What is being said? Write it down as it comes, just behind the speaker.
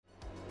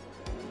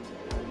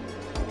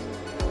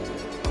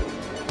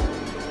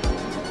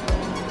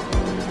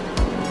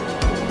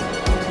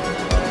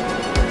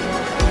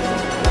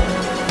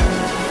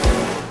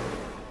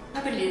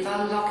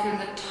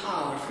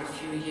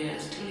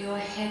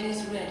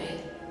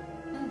ready.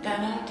 And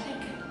then I'll take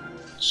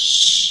it.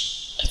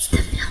 Shh! It's the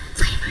film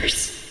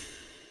flavors.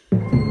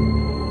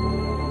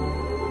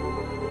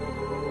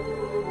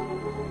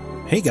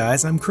 Hey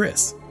guys, I'm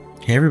Chris.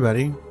 Hey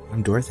everybody,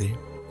 I'm Dorothy.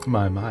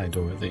 My,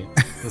 Dorothy.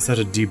 That's such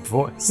a deep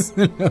voice.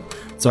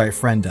 Sorry,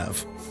 friend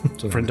of.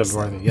 Friend of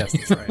Dorothy, yes,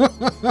 that's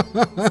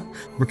right.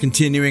 We're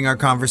continuing our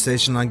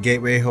conversation on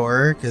gateway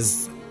horror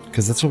because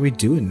that's what we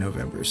do in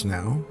Novembers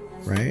now,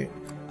 right?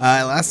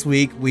 Last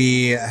week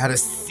we had a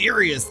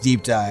serious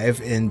deep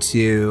dive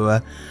into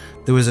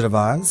The Wizard of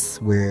Oz,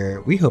 where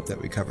we hope that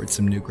we covered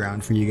some new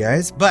ground for you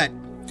guys. But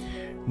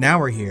now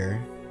we're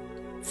here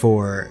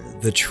for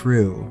the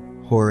true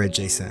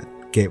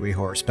horror-adjacent gateway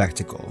horror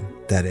spectacle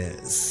that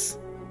is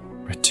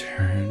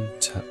Return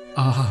to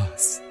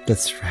Oz.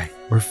 That's right.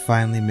 We're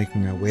finally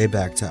making our way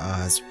back to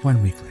Oz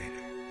 1 week later.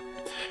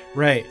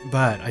 Right,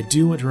 but I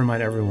do want to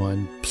remind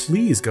everyone,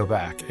 please go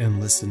back and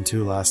listen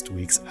to last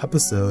week's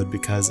episode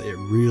because it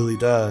really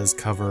does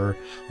cover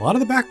a lot of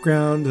the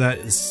background that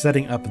is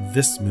setting up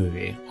this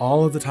movie.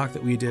 All of the talk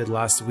that we did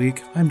last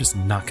week, I'm just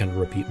not going to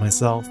repeat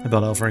myself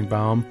about Elfring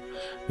Baum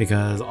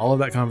because all of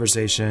that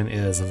conversation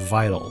is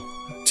vital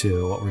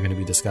to what we're going to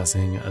be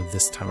discussing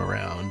this time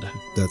around.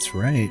 That's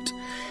right.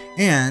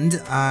 And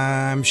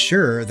I'm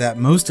sure that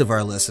most of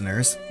our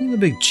listeners, a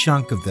big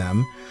chunk of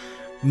them,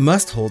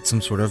 must hold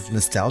some sort of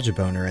nostalgia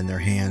boner in their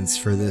hands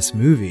for this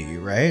movie,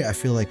 right? I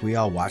feel like we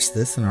all watched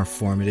this in our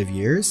formative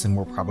years and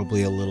we're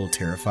probably a little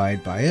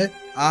terrified by it.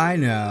 I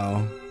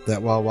know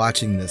that while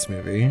watching this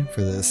movie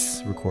for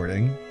this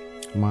recording,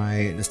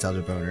 my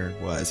nostalgia boner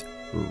was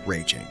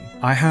raging.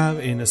 I have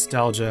a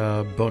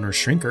nostalgia boner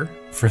shrinker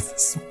for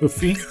this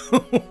movie.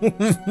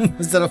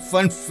 Is that a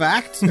fun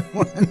fact?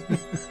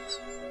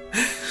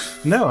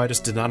 No, I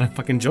just did not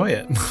fucking enjoy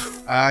it.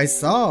 I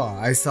saw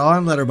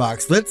on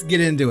Letterboxd. Let's get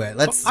into it.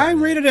 I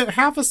rated it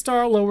half a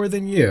star lower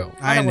than you.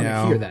 I don't know.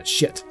 want to hear that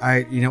shit.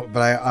 You know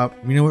what?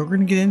 We're going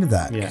to get into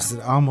that because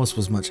it almost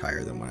was much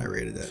higher than when I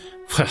rated it.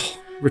 Well,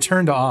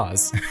 Return to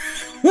Oz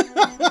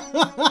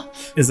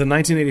is a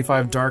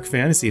 1985 dark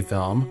fantasy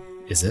film.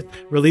 Is it?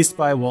 Released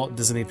by Walt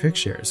Disney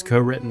Pictures,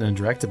 co-written and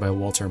directed by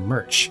Walter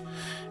Murch.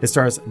 It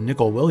stars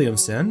Nicole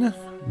Williamson,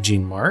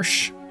 Jean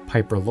Marsh,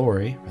 Piper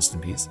Laurie, rest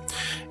in peace,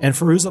 and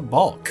Fairuza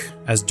Balk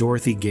as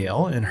Dorothy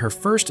Gale in her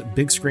first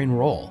big screen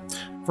role.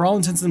 For all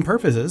intents and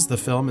purposes, the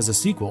film is a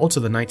sequel to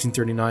the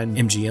 1939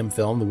 MGM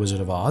film The Wizard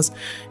of Oz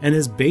and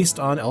is based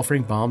on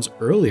Elfring Baum's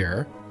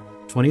earlier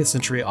 20th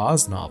century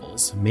Oz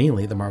novels,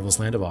 mainly The Marvelous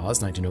Land of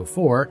Oz,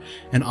 1904,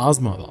 and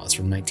Ozma of Oz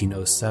from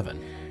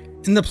 1907.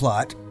 In the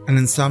plot, an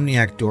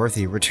insomniac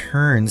Dorothy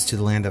returns to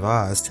the Land of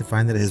Oz to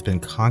find that it has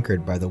been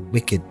conquered by the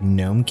wicked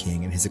Gnome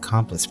King and his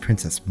accomplice,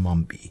 Princess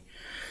Mombi.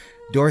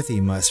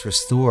 Dorothy must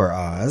restore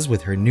Oz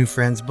with her new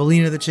friends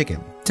Billina the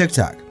Chicken,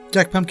 Tick-Tock,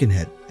 Jack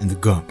Pumpkinhead, and the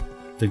Gump.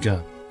 The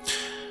Gump.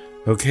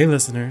 Okay,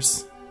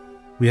 listeners.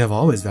 We have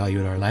always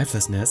valued our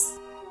lifelessness.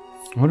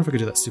 I wonder if I could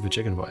do that stupid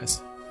chicken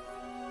voice.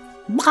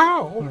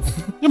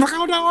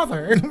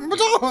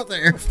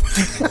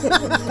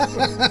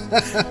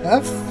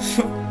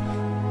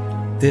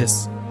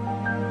 This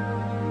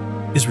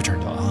is Return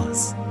to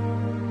Oz.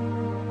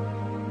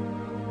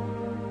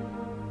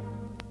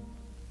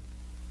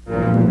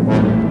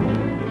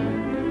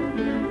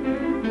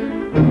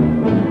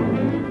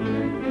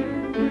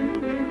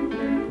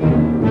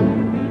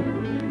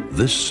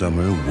 This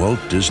summer, Walt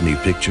Disney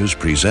Pictures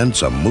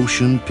presents a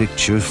motion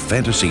picture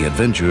fantasy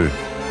adventure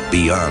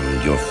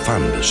beyond your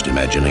fondest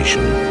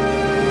imagination.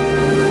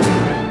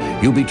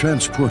 You'll be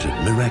transported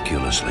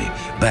miraculously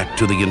back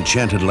to the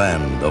enchanted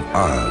land of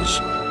Oz,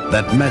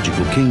 that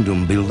magical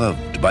kingdom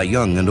beloved by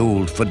young and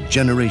old for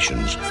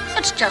generations.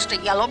 It's just a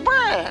yellow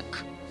brick.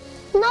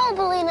 No,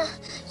 Billina,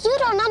 you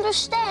don't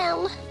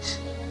understand.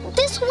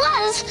 This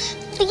was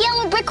the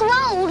Yellow Brick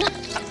Road.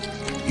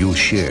 You'll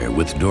share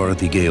with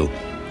Dorothy Gale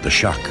the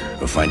shock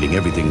of finding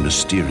everything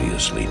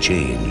mysteriously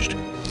changed.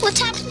 What's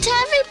happened to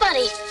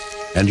everybody?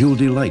 And you'll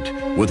delight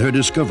with her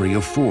discovery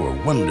of 4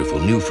 wonderful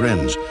new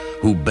friends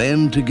who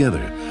band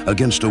together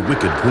against a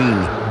wicked queen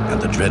and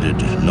the dreaded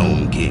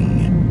Gnome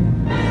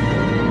King.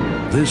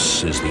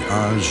 This is the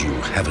Oz you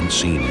haven't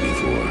seen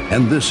before,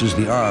 and this is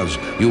the Oz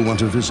you'll want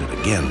to visit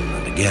again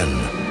and again.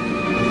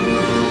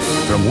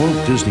 From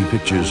Walt Disney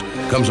Pictures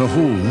comes a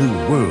whole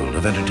new world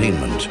of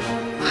entertainment.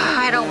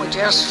 Why don't we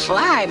just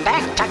fly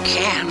back to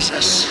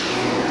Kansas?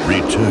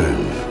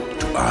 Return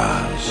to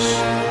Oz.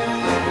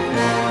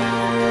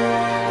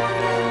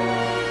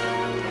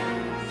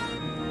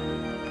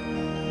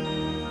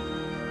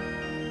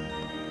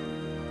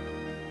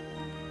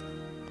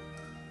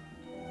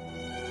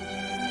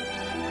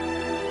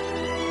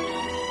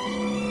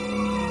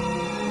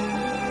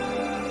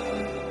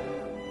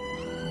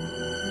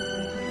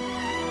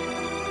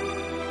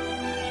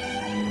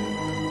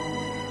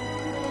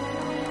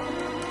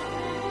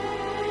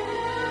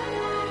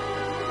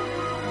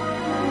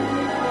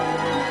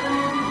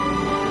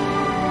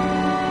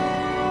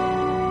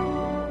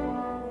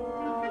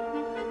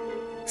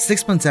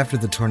 6 months after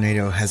the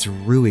tornado has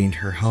ruined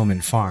her home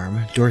and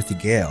farm, Dorothy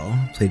Gale,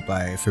 played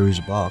by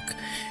Fairuza Balk,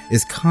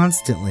 is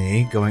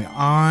constantly going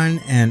on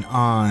and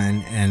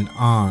on and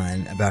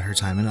on about her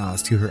time in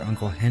Oz to her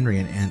Uncle Henry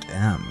and Aunt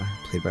Em,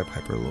 played by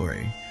Piper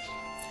Laurie.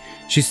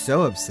 She's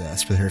so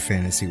obsessed with her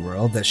fantasy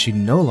world that she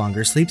no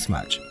longer sleeps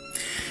much,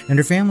 and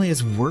her family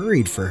is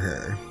worried for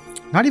her.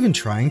 Not even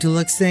trying to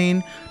look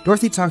sane,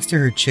 Dorothy talks to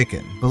her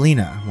chicken,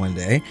 Bellina, one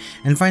day,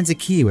 and finds a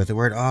key with the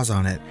word Oz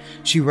on it.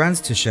 She runs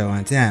to show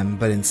Aunt Em,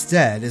 but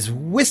instead is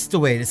whisked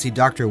away to see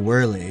Dr.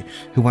 Whirly,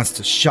 who wants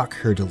to shock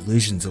her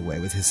delusions away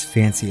with his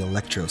fancy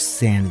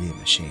electro-sanity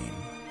machine.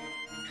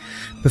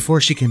 Before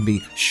she can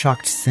be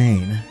shocked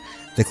sane,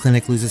 the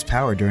clinic loses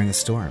power during a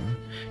storm.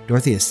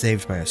 Dorothy is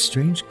saved by a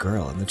strange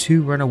girl, and the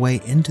two run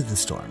away into the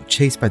storm,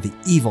 chased by the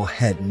evil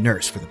head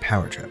nurse for the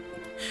power trip.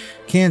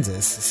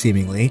 Kansas,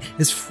 seemingly,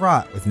 is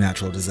fraught with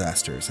natural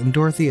disasters, and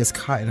Dorothy is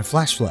caught in a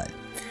flash flood.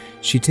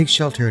 She takes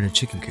shelter in a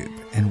chicken coop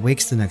and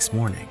wakes the next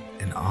morning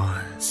in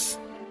Oz.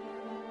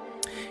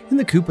 In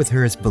the coop with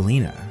her is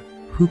Bellina,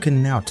 who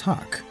can now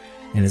talk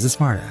and is a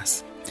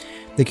smartass.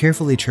 They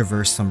carefully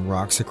traverse some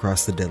rocks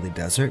across the deadly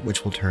desert,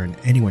 which will turn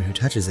anyone who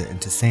touches it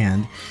into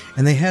sand,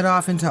 and they head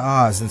off into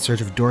Oz in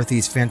search of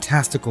Dorothy's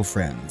fantastical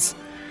friends.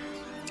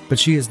 But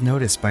she is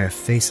noticed by a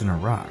face in a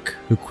rock,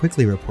 who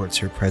quickly reports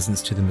her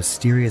presence to the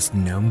mysterious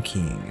Gnome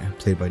King,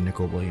 played by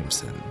Nicol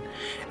Williamson,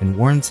 and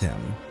warns him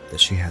that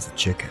she has a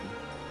chicken.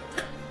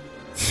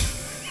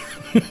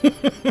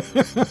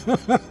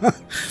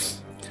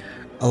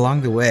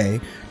 Along the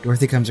way,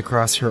 Dorothy comes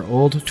across her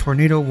old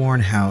tornado-worn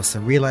house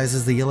and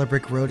realizes the yellow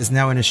brick road is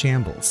now in a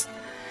shambles.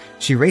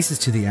 She races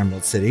to the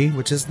Emerald City,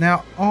 which is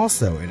now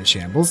also in a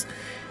shambles,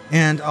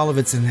 and all of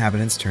its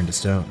inhabitants turn to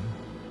stone.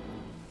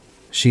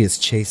 She is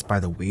chased by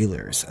the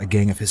Wheelers, a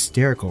gang of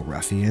hysterical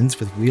ruffians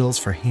with wheels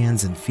for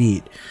hands and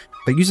feet,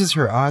 but uses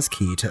her Oz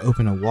key to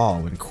open a wall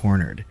when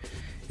cornered.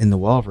 In the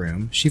wall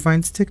room, she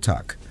finds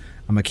Tik-Tok,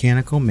 a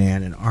mechanical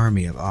man and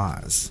army of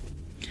Oz.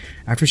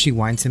 After she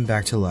winds him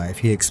back to life,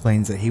 he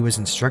explains that he was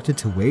instructed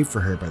to wait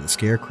for her by the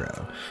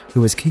Scarecrow, who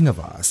was king of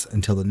Oz,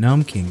 until the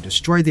Gnome King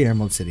destroyed the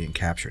Emerald City and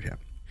captured him.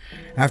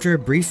 After a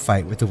brief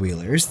fight with the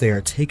Wheelers, they are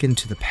taken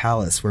to the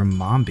palace where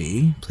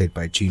Mombi, played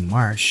by Jean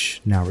Marsh,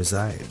 now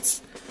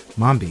resides.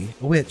 Mombi,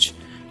 a witch,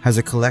 has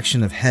a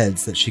collection of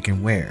heads that she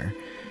can wear,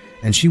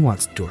 and she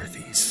wants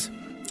Dorothy's.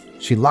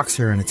 She locks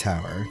her in a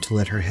tower to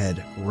let her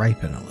head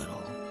ripen a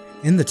little.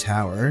 In the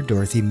tower,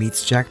 Dorothy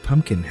meets Jack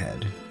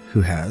Pumpkinhead,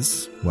 who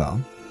has,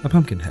 well, a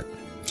pumpkin head.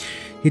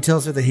 He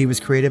tells her that he was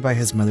created by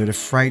his mother to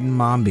frighten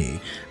Mombi,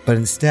 but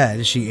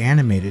instead she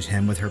animated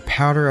him with her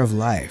powder of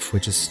life,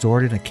 which is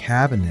stored in a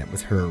cabinet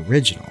with her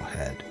original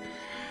head.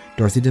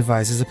 Dorothy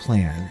devises a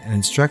plan and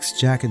instructs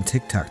Jack and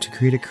Tik-Tok to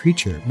create a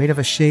creature made of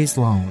a chaise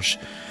longue,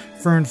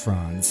 fern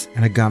fronds,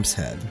 and a gump's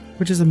head,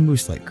 which is a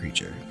moose-like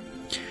creature.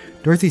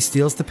 Dorothy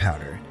steals the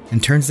powder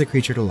and turns the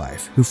creature to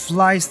life, who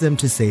flies them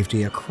to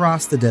safety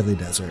across the deadly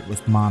desert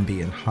with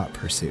Mombi in hot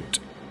pursuit.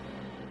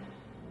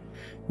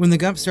 When the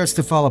Gump starts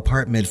to fall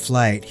apart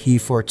mid-flight, he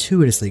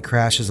fortuitously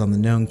crashes on the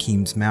Gnome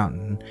King's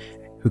mountain,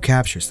 who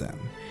captures them.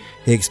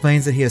 He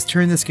explains that he has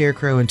turned the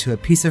Scarecrow into a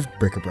piece of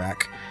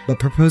bric-a-brac, but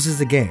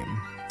proposes a game.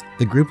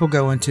 The group will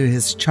go into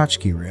his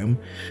tchotchke room,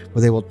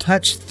 where they will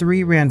touch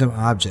 3 random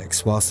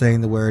objects while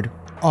saying the word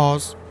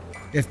Oz.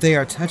 If they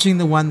are touching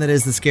the one that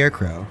is the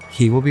Scarecrow,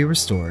 he will be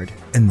restored,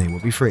 and they will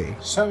be free.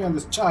 Show me on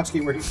this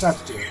tchotchke where he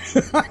touched you.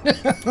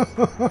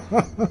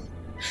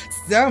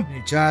 So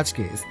many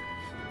tchotchkes.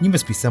 You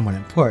must be someone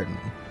important,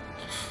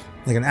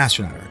 like an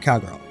astronaut or a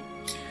cowgirl.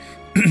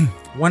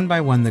 One by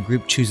one, the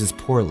group chooses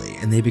poorly,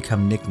 and they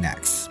become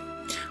knickknacks.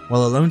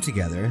 While alone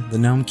together, the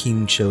Gnome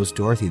King shows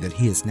Dorothy that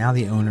he is now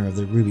the owner of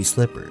the ruby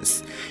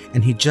slippers,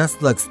 and he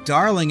just looks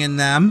darling in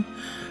them.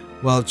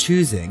 While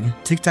choosing,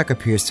 Tik-Tok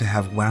appears to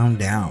have wound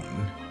down,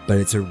 but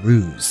it's a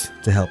ruse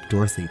to help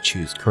Dorothy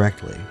choose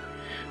correctly,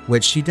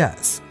 which she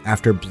does,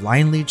 after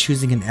blindly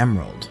choosing an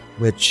emerald,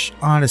 which,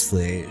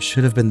 honestly,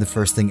 should have been the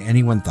first thing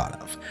anyone thought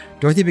of.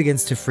 Dorothy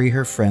begins to free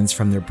her friends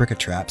from their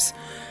bric-a-traps.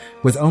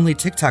 With only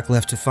Tik-Tok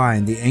left to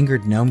find, the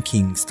angered Gnome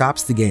King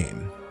stops the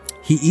game.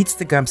 He eats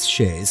the Gump's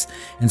chaise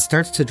and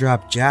starts to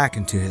drop Jack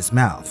into his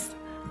mouth.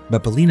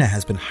 But Bellina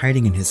has been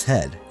hiding in his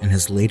head and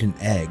has laid an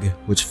egg,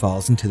 which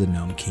falls into the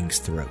Gnome King's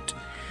throat.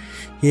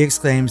 He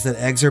exclaims that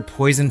eggs are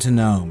poison to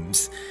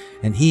gnomes,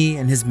 and he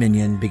and his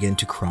minion begin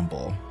to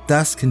crumble,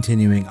 thus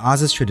continuing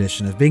Oz's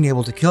tradition of being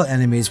able to kill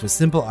enemies with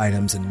simple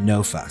items and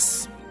no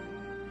fuss.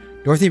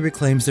 Dorothy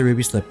reclaims the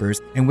ruby slippers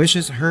and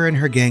wishes her and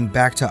her gang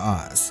back to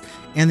Oz,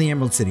 and the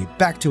Emerald City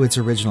back to its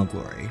original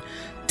glory.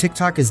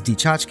 Tik-Tok is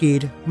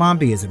de-tchotchked,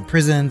 Mombi is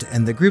imprisoned,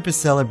 and the group is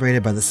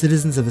celebrated by the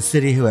citizens of the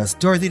city who ask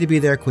Dorothy to be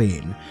their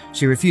queen.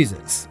 She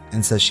refuses,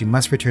 and says she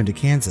must return to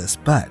Kansas,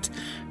 but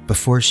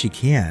before she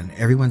can,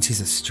 everyone sees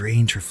a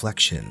strange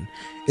reflection.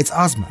 It's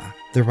Ozma,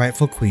 the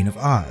rightful queen of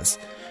Oz.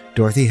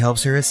 Dorothy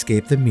helps her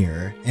escape the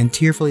mirror and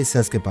tearfully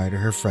says goodbye to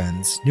her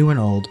friends, new and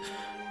old,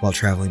 while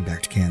traveling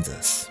back to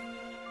Kansas.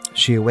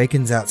 She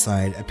awakens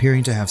outside,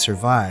 appearing to have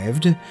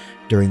survived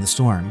during the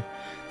storm.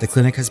 The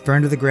clinic has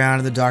burned to the ground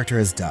and the doctor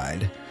has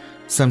died.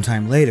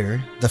 Sometime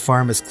later, the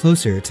farm is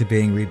closer to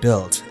being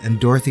rebuilt, and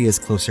Dorothy is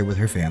closer with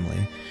her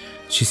family.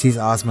 She sees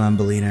Ozma and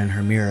Billina in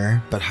her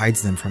mirror, but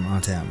hides them from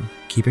Aunt Em,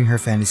 keeping her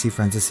fantasy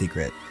friends a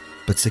secret,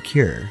 but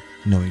secure,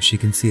 knowing she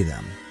can see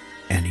them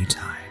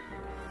anytime.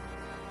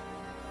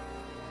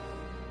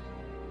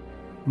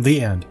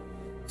 The end.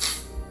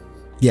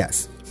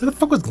 Yes. Where the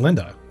fuck was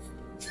Glinda?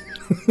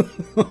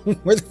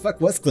 Where the fuck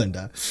was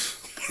Glinda?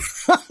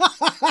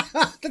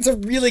 That's a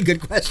really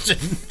good question.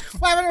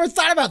 Why haven't I ever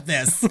thought about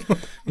this?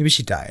 Maybe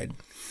she died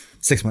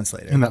 6 months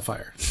later. In that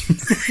fire.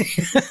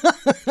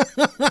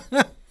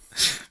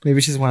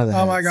 Maybe she's one of the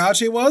Oh my heads. god,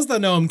 she was the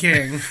Gnome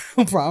King.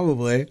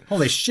 Probably.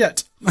 Holy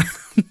shit.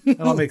 That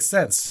all makes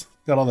sense.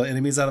 Got all the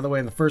enemies out of the way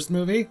in the first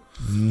movie.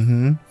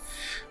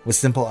 With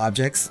simple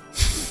objects.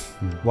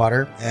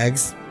 Water,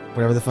 eggs,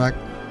 whatever the fuck.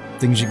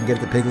 Things you can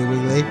get at the Piggly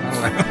Wiggly.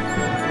 I don't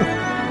know.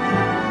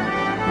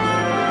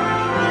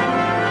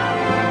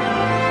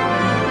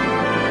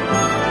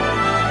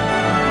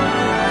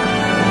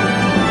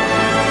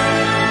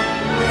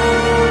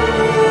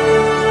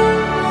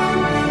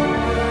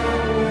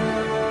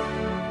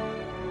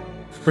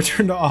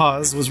 Return to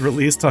Oz was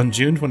released on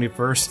June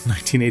 21st,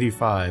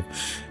 1985.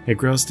 It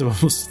grossed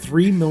almost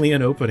 3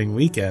 million opening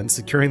weekend,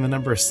 securing the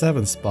number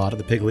 7 spot at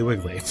the Piggly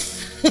Wiggly.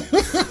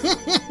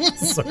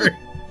 Sorry.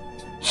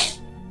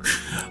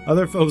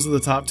 Other films in the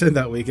top 10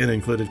 that weekend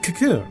included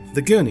Cocoon,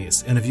 The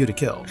Goonies, and A View to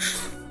Kill.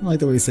 I like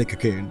the way you say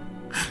cocoon.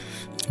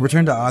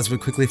 Return to Oz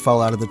would quickly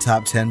fall out of the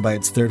top 10 by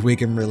its third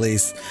weekend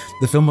release.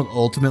 The film would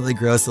ultimately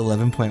gross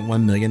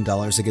 $11.1 million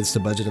against a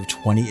budget of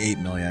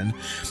 $28 million.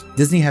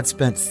 Disney had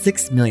spent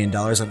 $6 million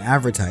on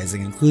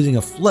advertising, including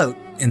a float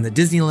in the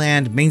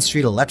Disneyland Main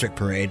Street Electric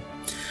Parade.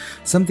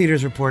 Some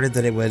theaters reported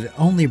that it would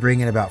only bring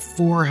in about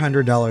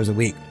 $400 a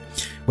week,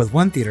 with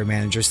one theater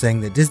manager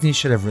saying that Disney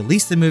should have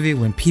released the movie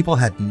when people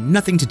had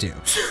nothing to do.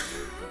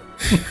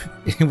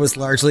 It was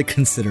largely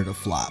considered a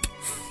flop.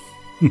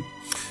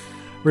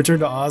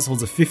 Return to Oz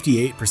holds a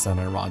 58%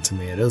 on Rotten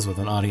Tomatoes with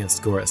an audience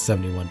score at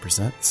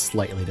 71%,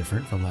 slightly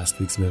different from last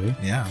week's movie.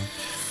 Yeah.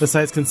 The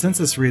site's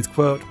consensus reads,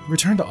 quote,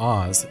 Return to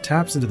Oz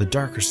taps into the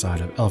darker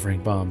side of L.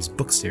 Frank Baum's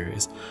book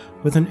series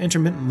with an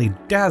intermittently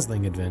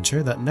dazzling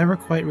adventure that never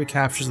quite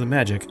recaptures the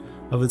magic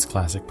of its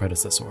classic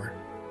predecessor.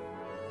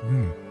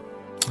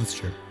 That's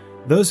true.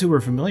 Those who were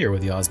familiar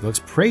with the Oz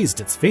books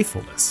praised its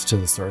faithfulness to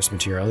the source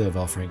material of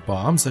L. Frank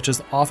Baum, such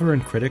as author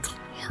and critic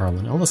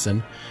Harlan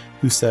Ellison,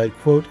 who said,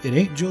 quote, It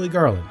ain't Julie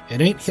Garland,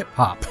 it ain't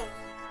hip-hop,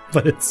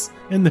 but it's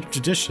in the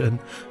tradition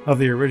of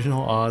the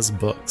original Oz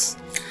books.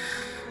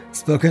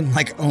 Spoken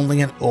like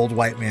only an old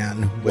white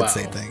man would Wow.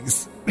 say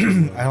things.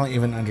 I don't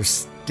even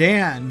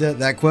understand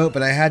that quote,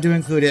 but I had to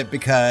include it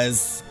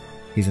because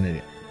he's an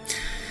idiot.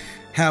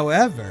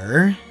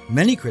 However,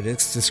 many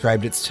critics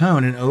described its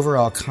tone and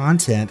overall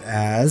content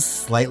as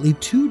slightly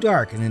too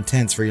dark and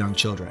intense for young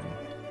children.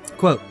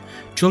 Quote,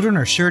 Children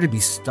are sure to be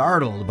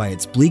startled by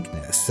its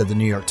bleakness, said the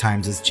New York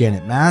Times'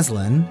 Janet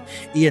Maslin.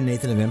 Ian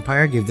Nathan of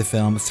Empire gave the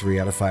film 3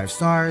 out of 5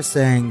 stars,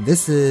 saying,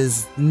 This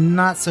is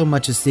not so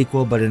much a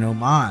sequel, but an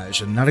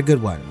homage, and not a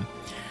good one.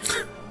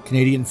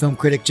 Canadian film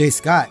critic Jay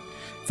Scott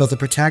felt the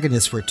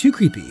protagonists were too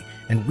creepy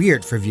and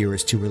weird for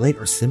viewers to relate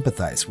or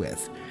sympathize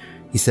with.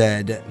 He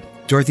said,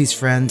 Dorothy's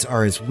friends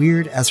are as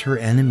weird as her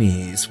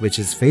enemies, which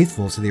is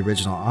faithful to the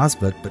original Oz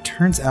book, but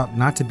turns out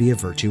not to be a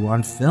virtue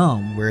on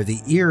film, where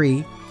the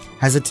eerie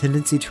has a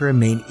tendency to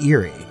remain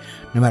eerie,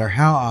 no matter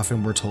how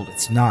often we're told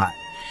it's not.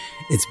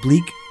 It's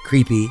bleak,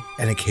 creepy,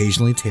 and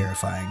occasionally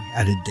terrifying,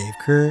 added Dave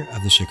Kerr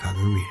of the Chicago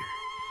Reader.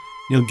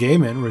 Neil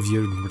Gaiman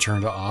reviewed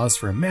Return to Oz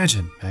for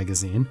Imagine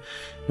magazine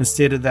and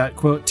stated that,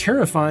 quote,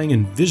 terrifying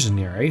and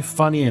visionary,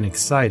 funny and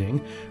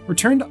exciting,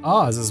 Return to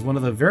Oz is one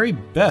of the very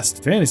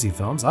best fantasy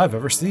films I've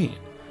ever seen,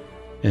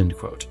 end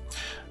quote.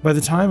 By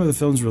the time of the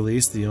film's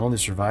release, the only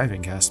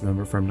surviving cast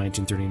member from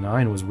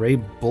 1939 was Ray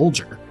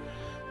Bolger,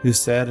 who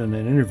said in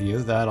an interview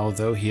that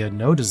although he had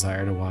no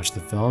desire to watch the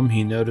film,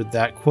 he noted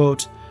that,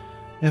 quote,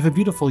 I have a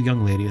beautiful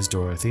young lady as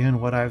Dorothy,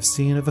 and what I've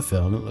seen of the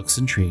film, it looks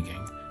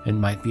intriguing, and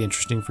might be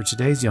interesting for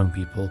today's young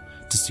people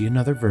to see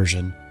another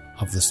version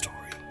of the story.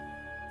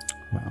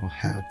 Well,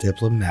 how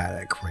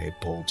diplomatic, Ray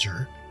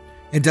Bolger.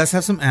 It does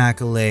have some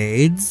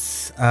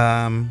accolades.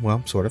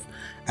 Well, sort of.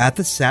 At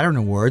the Saturn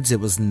Awards,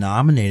 it was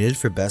nominated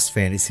for Best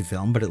Fantasy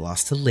Film, but it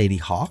lost to Lady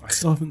Hawk. I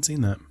still haven't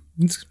seen that.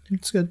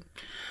 It's good.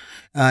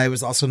 It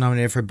was also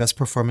nominated for Best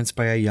Performance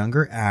by a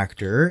Younger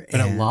Actor. But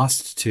it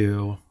lost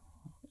to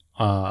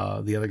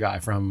the other guy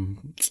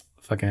from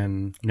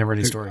fucking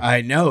Neverending Story.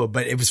 I know,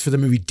 but it was for the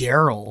movie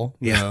Daryl.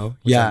 Which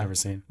I've never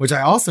seen. Which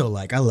I also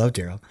like. I love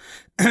Daryl.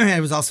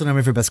 It was also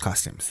nominated for Best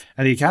Costumes.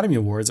 At the Academy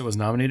Awards, it was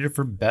nominated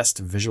for Best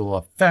Visual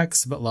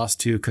Effects, but lost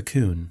to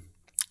Cocoon.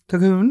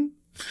 Cocoon?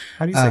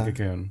 How do you say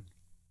Cocoon?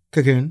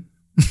 Cocoon.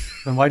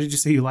 Then why did you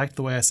say you liked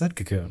the way I said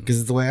Cocoon? Because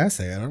it's the way I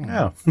say it. I don't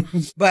know.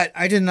 Oh. But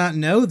I did not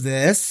know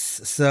this,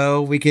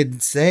 so we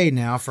could say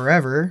now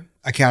forever,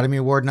 Academy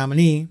Award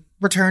nominee,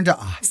 Return to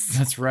Oz.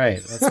 That's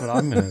right. That's what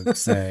I'm going to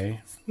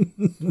say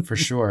for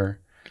sure.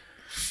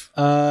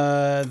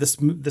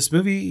 This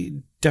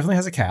movie definitely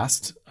has a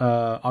cast.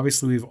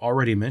 Obviously, we've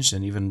already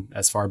mentioned, even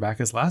as far back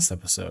as last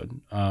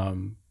episode,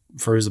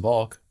 Fairuza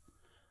Balk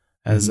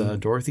as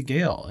Dorothy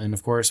Gale. And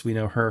of course, we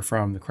know her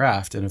from The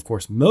Craft. And of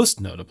course,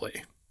 most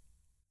notably,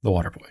 The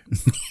Waterboy.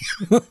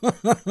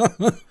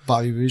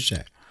 Bobby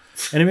Boucher.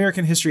 And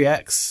American History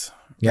X.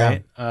 Yeah.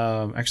 Right?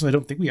 Actually, I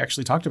don't think we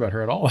actually talked about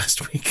her at all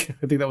last week.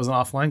 I think that was an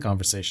offline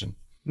conversation.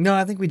 No,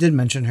 I think we did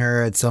mention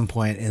her at some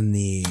point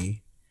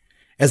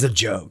as a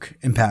joke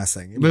in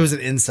passing. It was an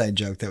inside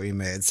joke that we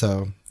made.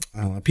 So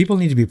I don't know. People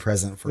need to be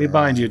present for We our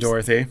bind you, lives.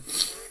 Dorothy.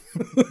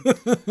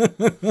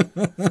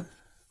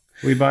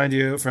 We bind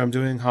you from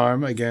doing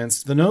harm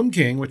against the Gnome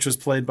King, which was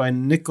played by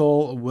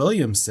Nicol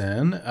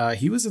Williamson.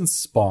 He was in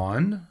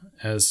Spawn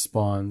as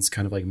Spawn's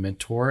kind of like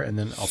mentor. And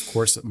then, of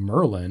course,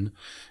 Merlin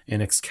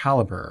in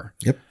Excalibur.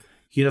 Yep.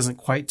 He doesn't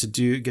quite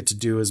get to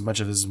do as much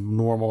of his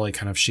normal like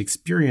kind of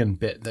Shakespearean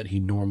bit that he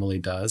normally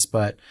does,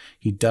 but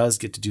he does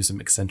get to do some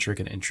eccentric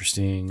and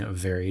interesting,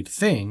 varied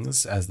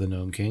things as the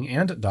Gnome King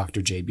and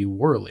Dr. J.B.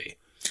 Worley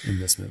in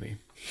this movie.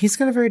 He's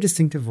got a very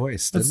distinctive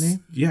voice, doesn't he?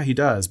 Yeah, he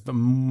does, but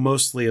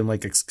mostly in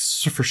like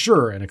for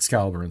sure in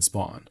Excalibur and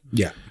Spawn.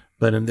 Yeah.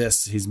 But in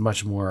this, he's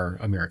much more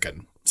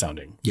American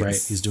sounding, Yes.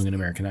 right? He's doing an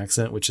American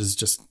accent, which is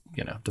just,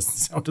 doesn't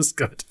sound as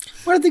good.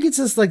 Well, I think it's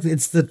just like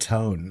it's the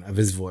tone of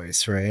his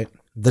voice, right?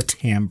 The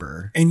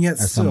timbre, And yet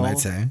as still some might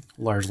say.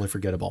 largely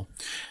forgettable.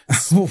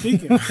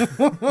 Speaking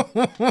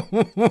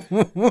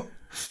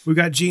we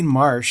got Jean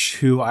Marsh,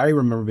 who I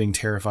remember being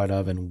terrified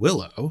of in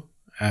Willow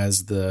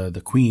as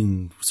the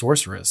queen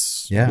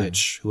sorceress,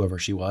 witch, whoever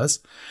she was,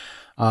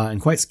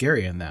 and quite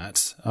scary in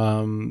that,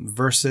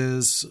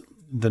 versus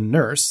the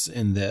nurse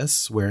in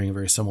this, wearing a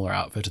very similar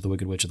outfit to the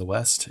Wicked Witch of the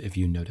West, if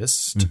you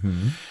noticed.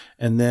 Mm-hmm.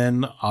 And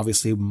then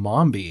obviously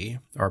Mombi,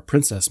 or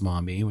Princess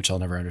Mombi, which I'll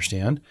never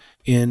understand,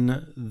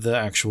 in the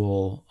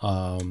actual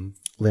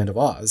Land of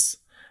Oz.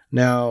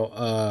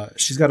 Now,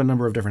 she's got a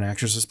number of different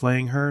actresses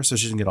playing her, so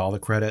she doesn't get all the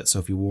credit.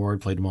 Sophie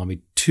Ward played Mombi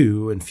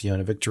 2, and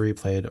Fiona Victory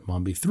played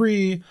Mombi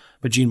 3.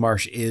 But Jean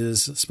Marsh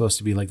is supposed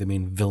to be like the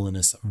main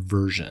villainous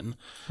version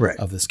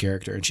of this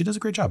character, and she does a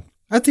great job.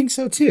 I think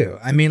so too.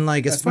 I mean,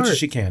 like As much as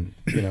she can,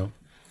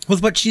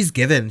 with what she's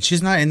given.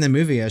 She's not in the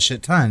movie a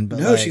shit ton, but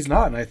No, she's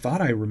not. And I thought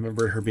I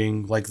remembered her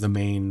being like the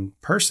main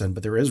person,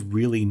 but there is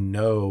really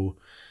no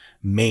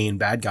main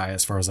bad guy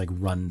as far as like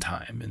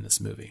runtime in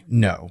this movie.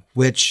 No,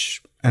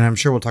 which, and I'm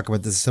sure we'll talk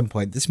about this at some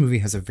point, this movie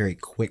has a very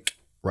quick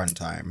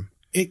runtime.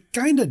 It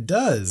kind of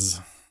does.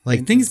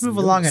 Like things move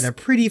along at a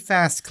pretty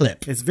fast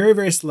clip. It's very,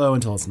 very slow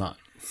until it's not.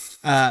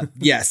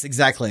 Yes,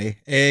 exactly.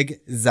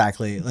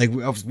 Exactly. Like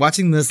I was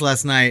watching this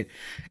last night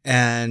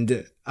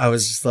and I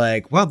was just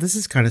like, well, this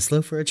is kind of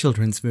slow for a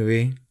children's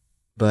movie,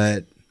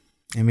 but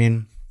I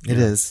mean, it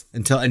is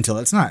until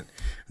it's not.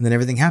 And then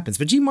everything happens.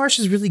 But Jean Marsh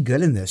is really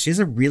good in this. She has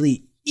a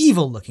really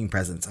evil looking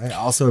presence. I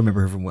also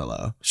remember her from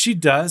Willow. She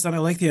does. And I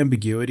like the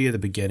ambiguity at the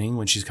beginning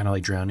when she's kind of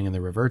like drowning in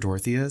the river.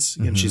 Dorothy is,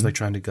 and she's like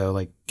trying to go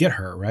like get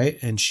her. Right.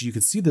 And you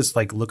could see this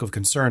like look of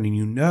concern,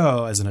 and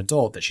as an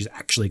adult that she's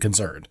actually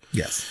concerned.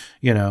 Yes.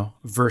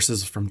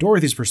 Versus from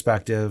Dorothy's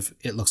perspective,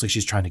 it looks like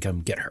she's trying to come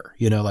get her,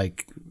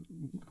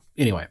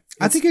 anyway.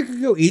 I think it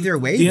could go either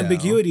way. The though.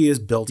 ambiguity is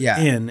built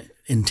in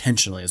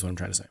intentionally is what I'm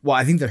trying to say. Well,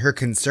 I think that her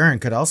concern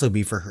could also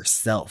be for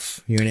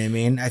herself. You know what I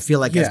mean? I feel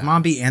like as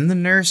Mombi and the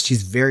nurse,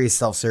 she's very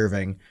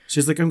self-serving.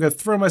 She's like, I'm going to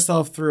throw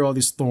myself through all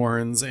these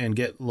thorns and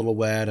get a little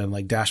wet and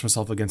like dash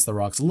myself against the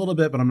rocks a little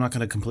bit, but I'm not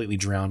going to completely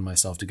drown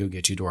myself to go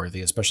get you,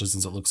 Dorothy, especially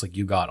since it looks like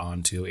you got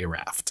onto a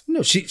raft.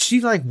 No,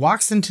 she like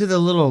walks into the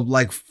little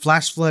like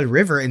flash flood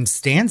river and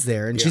stands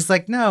there and she's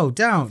like, no,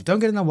 don't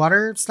get in the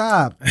water.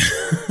 Stop.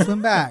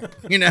 Swim back,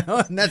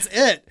 and that's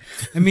it.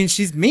 I mean,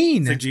 she's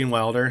mean. It's like Gene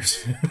Wilder.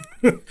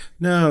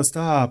 No,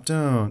 stop,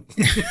 don't.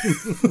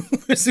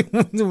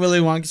 Willy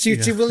Wonka.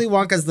 She Willy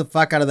Wonka's the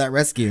fuck out of that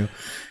rescue.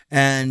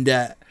 And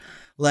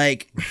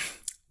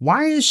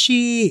why is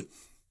she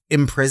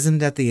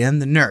imprisoned at the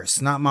end? The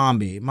nurse, not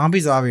Mombi.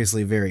 Mombi's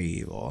obviously very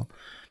evil.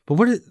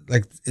 But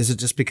is it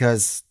just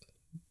because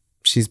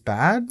she's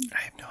bad?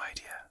 I have no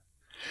idea.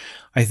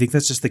 I think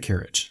that's just the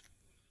carriage.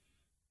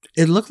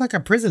 It looked like a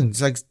prison.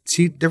 It's like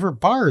there were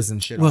bars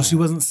and shit. Well, she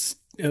wasn't.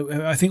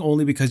 I think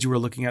only because you were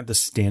looking at the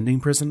standing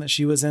prison that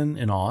she was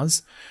in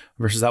Oz,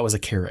 versus that was a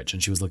carriage,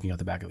 and she was looking at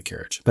the back of the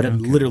carriage. But it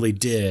literally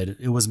did.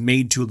 It was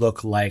made to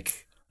look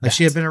like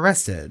she had been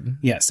arrested.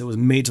 Yes, it was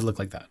made to look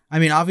like that. I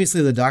mean,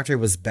 obviously the doctor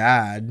was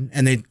bad,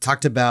 and they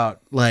talked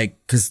about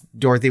because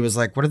Dorothy was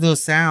like, "What are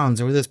those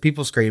sounds? Or what are those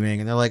people screaming?"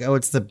 And they're like, "Oh,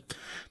 it's the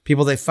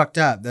people they fucked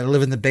up that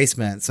live in the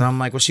basement." So I'm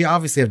like, "Well, she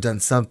obviously have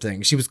done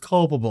something. She was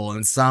culpable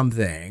in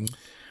something."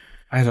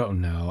 I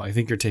don't know. I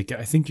think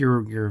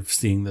you're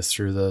seeing this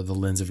through the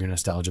lens of your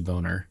nostalgia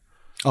boner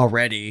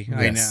already. Yes.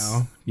 I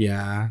know.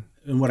 Yeah.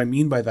 And what I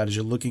mean by that is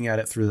you're looking at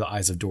it through the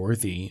eyes of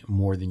Dorothy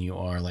more than you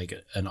are like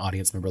an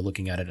audience member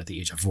looking at it at the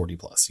age of 40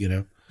 plus,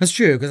 That's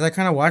true. Cause I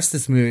kind of watched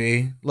this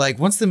movie. Like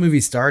once the movie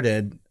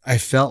started, I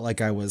felt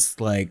like I was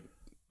like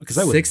because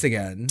I would 6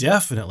 again.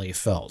 definitely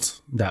felt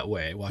that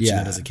way watching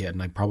Yeah. it as a kid,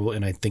 and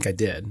I think I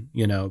did,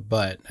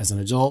 but as an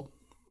adult,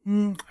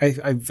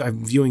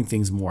 I'm viewing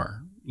things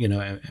more,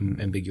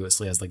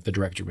 ambiguously, as like the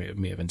director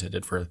may have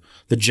intended for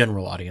the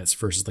general audience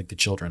versus like the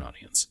children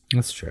audience.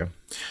 That's true.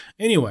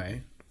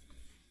 Anyway,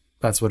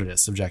 that's what it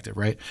is, subjective,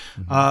 right?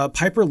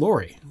 Piper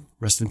Laurie,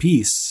 rest in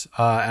peace.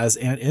 As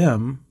Aunt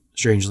M,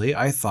 strangely,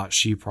 I thought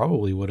she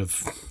probably would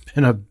have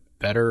been a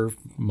better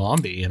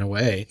Mombi in a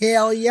way.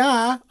 Hell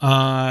yeah.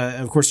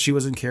 Of course, she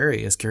was in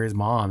Carrie as Carrie's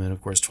mom, and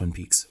of course, Twin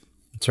Peaks.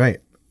 That's right.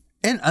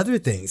 And other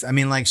things. I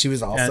mean, like she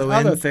was also and in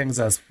other things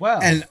as well.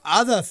 and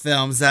other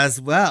films as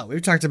well.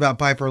 We've talked about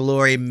Piper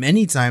Laurie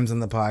many times on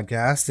the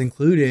podcast,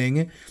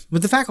 including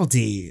with The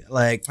Faculty.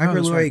 Like Piper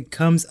that's Laurie right.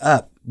 comes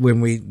up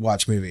when we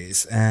watch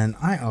movies, and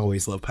I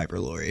always love Piper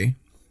Laurie.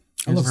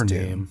 I love her just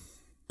do. name,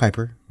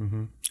 Piper.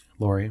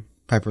 Laurie.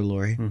 Piper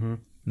Laurie. Mm-hmm.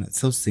 And it's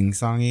so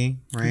sing-songy,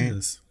 right? It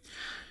is.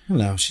 I don't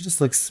know. She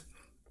just looks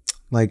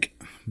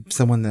like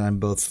someone that I'm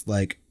both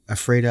like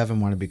afraid of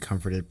and want to be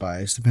comforted by.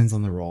 It just depends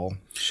on the role.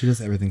 She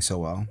does everything so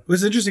well. It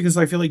was interesting because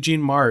I feel like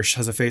Jean Marsh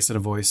has a face and a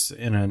voice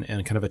and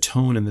kind of a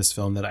tone in this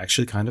film that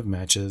actually kind of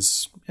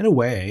matches, in a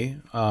way,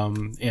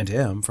 Aunt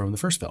M from the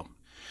first film,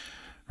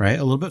 right?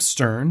 A little bit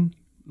stern,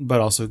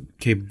 but also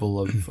capable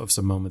of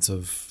some moments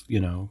of,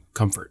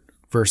 comfort.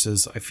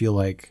 Versus, I feel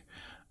like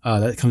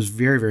that comes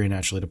very, very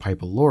naturally to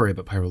Piper Laurie,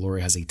 but Piper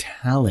Laurie has a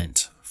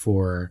talent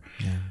for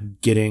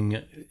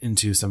getting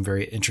into some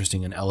very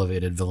interesting and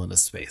elevated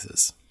villainous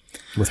spaces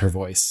with her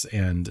voice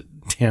and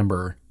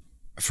timbre.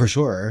 For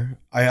sure.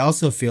 I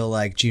also feel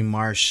like Jean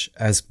Marsh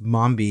as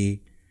Mombi,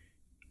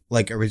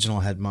 like original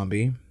head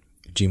Mombi,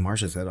 Jean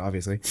Marsh's head,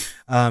 obviously,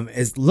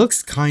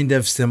 looks kind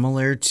of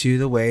similar to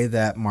the way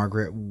that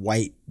Margaret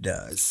White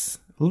does.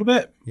 A little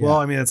bit. Yeah. Well,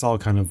 I mean, it's all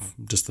kind of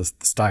just the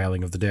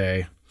styling of the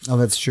day, Oh,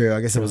 that's true.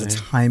 I guess it was a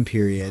time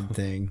period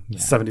thing. Yeah,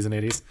 70s and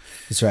 80s.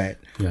 that's right.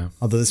 Yeah.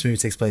 Although this movie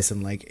takes place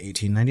in like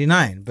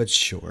 1899, but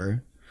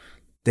sure.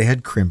 They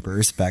had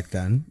crimpers back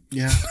then.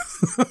 Yeah.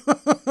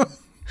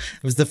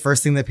 It was the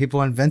first thing that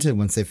people invented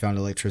once they found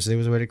electricity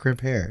was a way to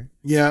crimp hair.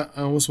 Yeah.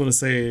 I almost want to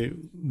say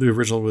the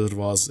original Wizard of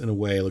Oz, in a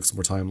way, looks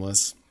more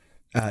timeless.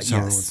 It's how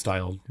everyone's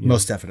styled. Yeah.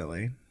 Most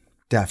definitely.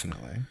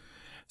 Definitely.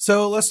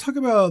 So let's talk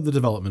about the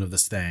development of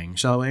this thing,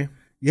 shall we?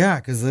 Yeah,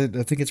 because I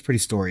think it's pretty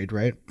storied,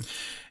 right?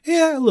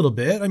 Yeah, a little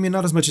bit. I mean,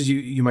 not as much as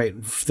you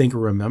might think or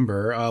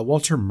remember.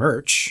 Walter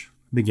Murch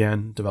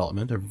began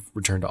development of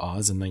Return to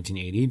Oz in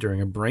 1980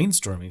 during a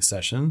brainstorming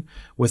session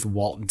with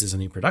Walt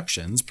Disney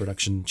Productions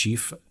production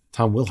chief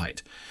Tom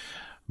Wilhite.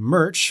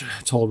 Murch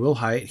told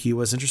Wilhite he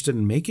was interested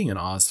in making an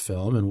Oz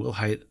film, and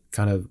Wilhite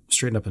kind of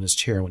straightened up in his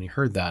chair when he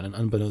heard that. And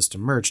unbeknownst to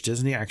Murch,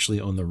 Disney actually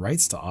owned the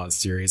rights to Oz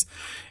series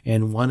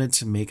and wanted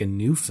to make a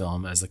new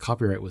film as the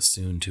copyright was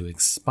soon to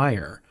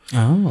expire.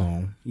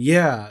 Oh.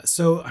 Yeah,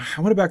 so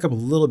I want to back up a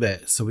little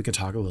bit so we can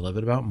talk a little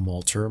bit about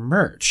Walter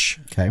Murch.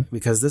 Okay.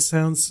 Because this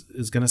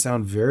is going to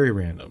sound very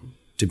random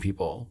to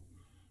people,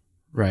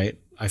 right?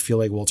 I feel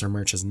like Walter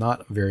Murch is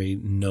not a very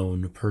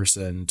known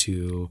person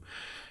to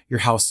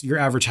your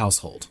average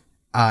household.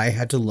 I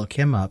had to look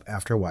him up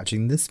after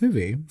watching this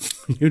movie.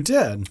 You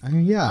did?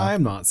 Yeah.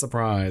 I'm not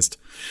surprised.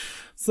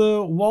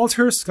 So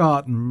Walter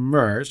Scott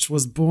Murch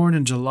was born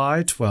in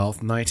July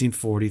 12th,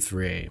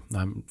 1943.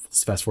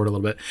 Let's fast forward a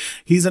little bit.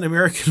 He's an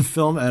American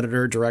film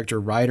editor, director,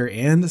 writer,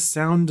 and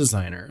sound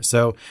designer.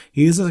 So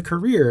he has a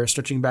career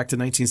stretching back to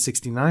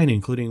 1969,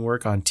 including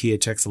work on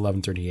THX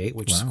 1138,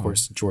 which is, of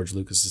course, George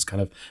Lucas's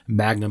kind of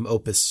magnum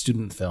opus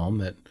student film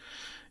that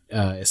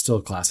is still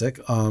a classic.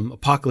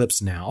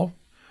 Apocalypse Now,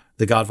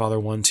 The Godfather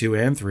 1, 2,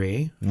 and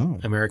 3,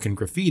 American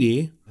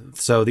Graffiti.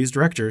 So these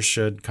directors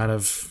should kind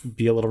of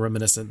be a little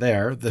reminiscent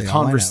there. The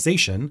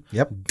Conversation,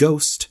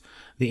 Ghost,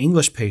 The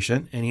English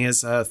Patient, and he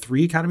has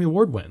 3 Academy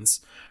Award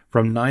wins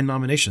from 9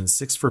 nominations,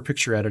 6 for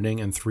picture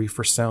editing and 3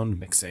 for sound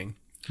mixing.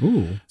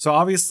 Ooh. So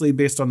obviously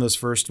based on those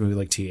first movies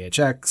like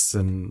THX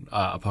and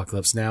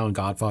Apocalypse Now and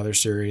Godfather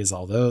series,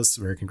 all those,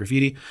 American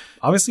Graffiti,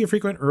 obviously a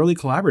frequent early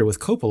collaborator with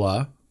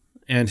Coppola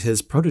and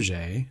his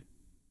protege,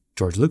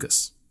 George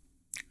Lucas.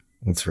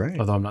 That's right.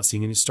 Although I'm not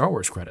seeing any Star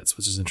Wars credits,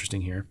 which is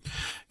interesting here.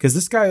 Because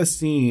this guy is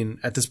seen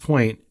at this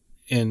point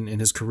in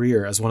his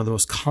career as one of the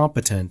most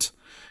competent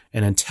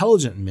and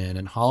intelligent men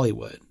in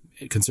Hollywood,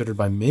 considered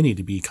by many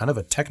to be kind of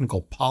a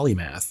technical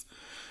polymath,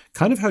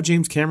 kind of how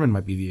James Cameron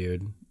might be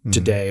viewed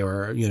today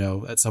or,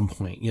 at some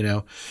point,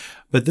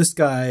 But this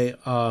guy,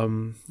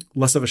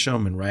 less of a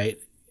showman, right?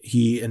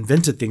 He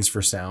invented things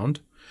for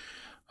sound.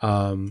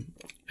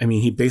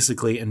 He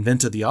basically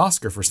invented the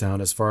Oscar for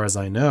sound as far as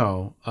I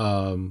know.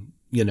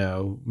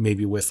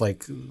 Maybe with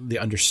like the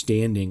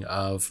understanding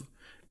of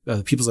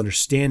people's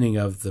understanding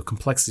of the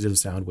complexity of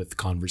sound with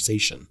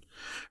Conversation,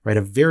 right?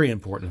 A very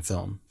important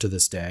film to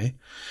this day,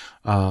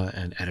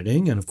 and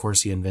editing. And of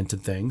course he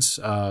invented things,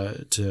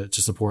 to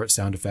support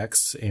sound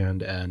effects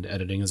and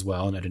editing as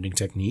well, and editing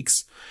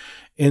techniques.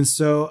 And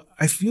so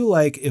I feel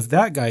like if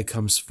that guy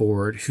comes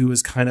forward, who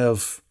is kind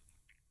of,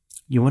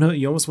 you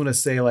almost want to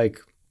say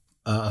like,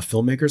 a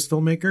filmmaker's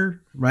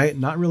filmmaker, right?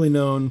 Not really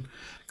known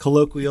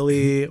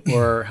colloquially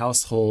or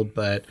household,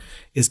 but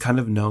is kind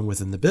of known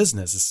within the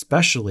business,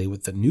 especially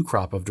with the new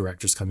crop of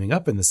directors coming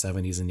up in the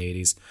 70s and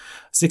 80s,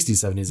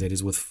 60s, 70s,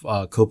 80s with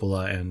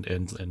Coppola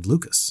and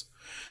Lucas.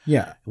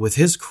 Yeah. With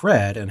his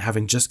cred and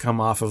having just come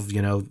off of,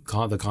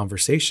 the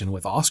conversation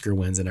with Oscar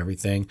wins and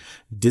everything,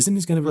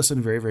 Disney's going to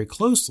listen very, very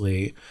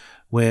closely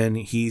when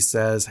he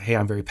says, hey,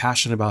 I'm very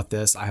passionate about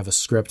this. I have a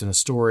script and a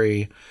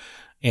story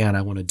and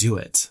I want to do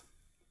it.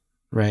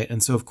 Right.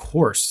 And so, of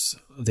course,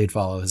 they'd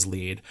follow his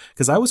lead,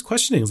 because I was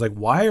questioning,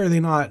 why are they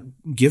not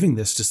giving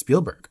this to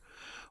Spielberg?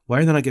 Why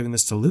are they not giving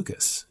this to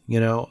Lucas,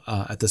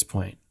 at this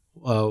point?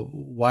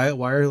 Why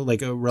are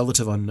a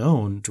relative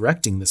unknown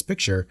directing this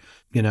picture?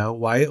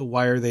 Why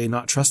are they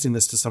not trusting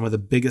this to some of the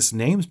biggest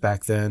names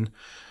back then?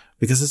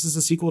 Because this is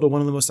a sequel to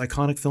one of the most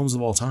iconic films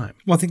of all time.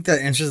 Well, I think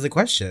that answers the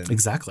question.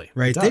 Exactly.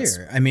 Right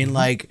there. I mean,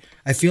 I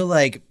feel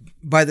like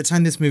by the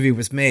time this movie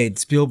was made,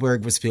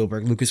 Spielberg was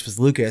Spielberg, Lucas was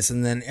Lucas,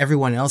 and then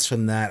everyone else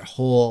from that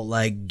whole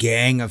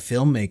gang of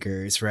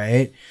filmmakers,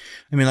 right?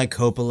 I mean,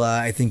 Coppola,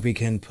 I think we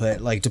can put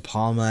De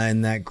Palma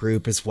in that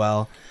group as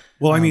well.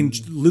 Well, I mean,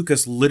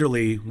 Lucas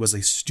literally was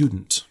a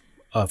student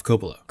of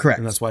Coppola. Correct.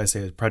 And that's why I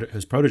say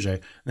his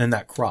protege. And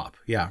that crop.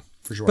 Yeah,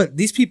 for sure. But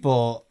these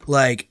people,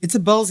 it's a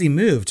ballsy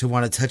move to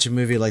want to touch a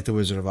movie like The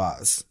Wizard of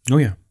Oz. Oh,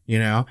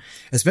 yeah.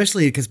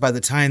 Especially because by the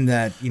time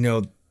that,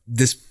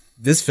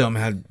 this film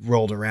had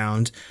rolled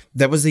around,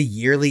 that was a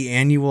yearly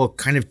annual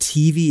kind of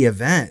TV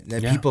event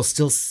that people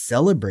still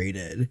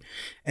celebrated.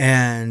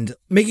 And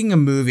making a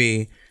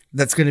movie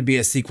that's going to be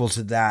a sequel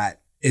to that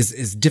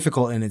is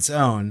difficult in its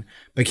own.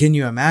 But can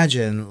you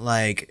imagine,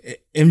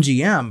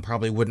 MGM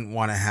probably wouldn't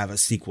want to have a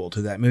sequel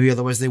to that movie.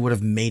 Otherwise, they would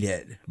have made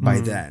it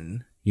by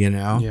then,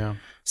 Yeah.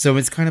 So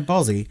it's kind of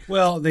ballsy.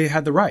 Well, they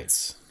had the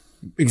rights.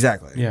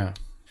 Exactly. Yeah.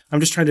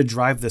 I'm just trying to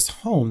drive this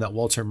home that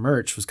Walter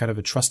Murch was kind of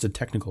a trusted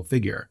technical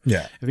figure.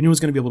 Yeah. If anyone's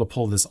going to be able to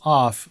pull this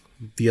off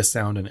via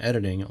sound and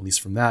editing, at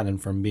least from that,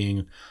 and from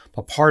being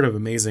a part of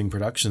amazing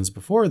productions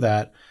before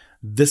that,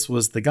 this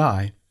was the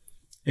guy.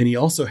 And he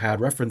also had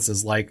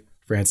references like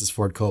Francis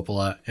Ford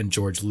Coppola and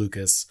George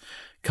Lucas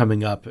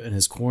coming up in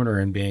his corner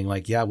and being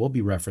like, yeah, we'll be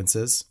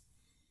references.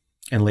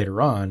 And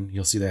later on,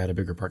 you'll see they had a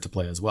bigger part to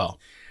play as well.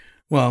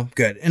 Well,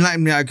 good. And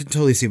I can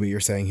totally see what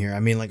you're saying here. I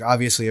mean,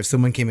 obviously, if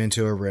someone came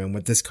into a room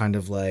with this kind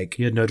of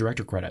He had no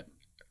director credit.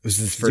 Was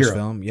this first Zero.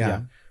 film?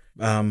 Yeah.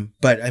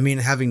 But I mean,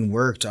 having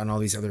worked on all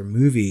these other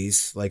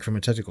movies, from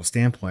a technical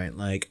standpoint,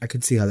 I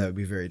could see how that would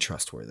be very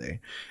trustworthy.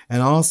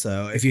 And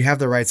also, if you have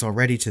the rights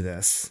already to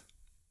this,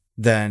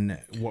 then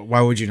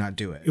why would you not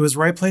do it? It was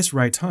right place,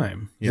 right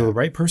time. Yeah. The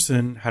right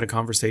person had a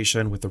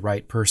conversation with the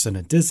right person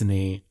at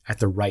Disney at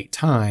the right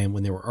time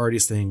when they were already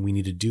saying we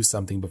need to do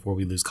something before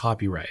we lose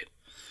copyright.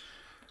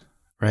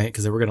 Right?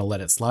 Because they were going to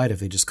let it slide if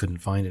they just couldn't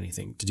find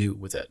anything to do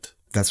with it.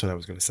 That's what I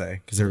was going to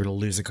say, because they were going to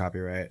lose the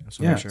copyright.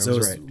 So Yeah, make sure so I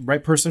was it's right.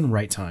 right person,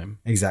 right time.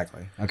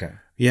 Exactly. Okay.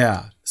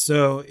 Yeah.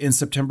 So in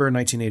September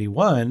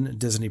 1981,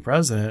 Disney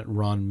president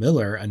Ron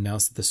Miller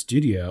announced that the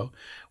studio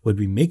would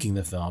be making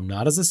the film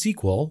not as a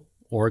sequel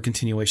or a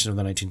continuation of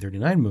the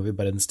 1939 movie,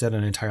 but instead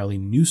an entirely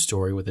new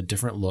story with a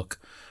different look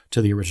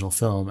to the original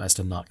film as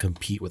to not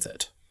compete with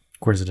it. Of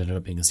course, it ended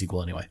up being a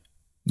sequel anyway.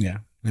 Yeah.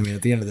 I mean,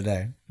 at the end of the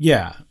day.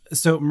 Yeah.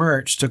 So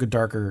Murch took a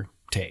darker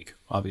take,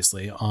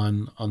 obviously,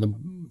 on the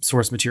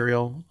source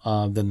material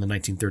than the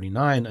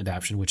 1939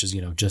 adaptation, which is,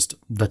 just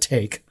the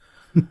take.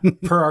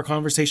 Per our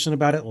conversation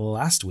about it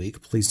last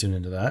week, please tune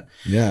into that.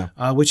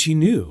 Yeah. Which he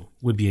knew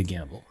would be a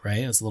gamble, right?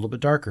 It's a little bit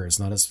darker. It's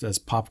not as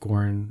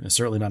popcorn. It's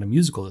certainly not a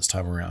musical this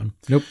time around.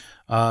 Nope.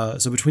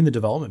 So between the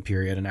development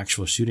period and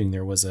actual shooting,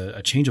 there was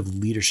a change of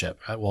leadership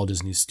at Walt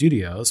Disney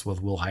Studios,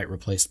 with Will Hite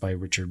replaced by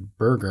Richard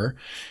Berger,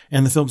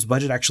 and the film's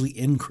budget actually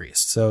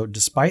increased. So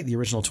despite the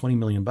original $20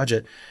 million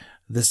budget,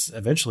 this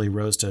eventually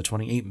rose to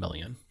 $28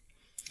 million,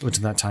 which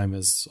in that time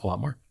is a lot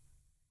more.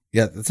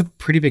 Yeah, that's a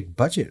pretty big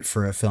budget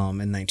for a film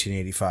in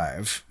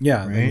 1985.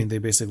 Yeah, right? I mean, they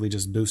basically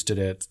just boosted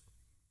it,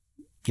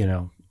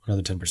 another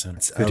 10%,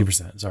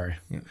 50%, sorry.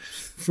 Yeah.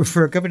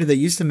 For a company that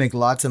used to make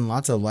lots and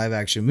lots of live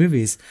action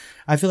movies,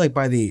 I feel like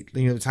by the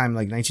time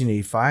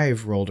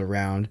 1985 rolled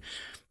around,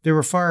 there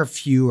were far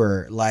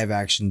fewer live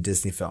action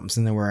Disney films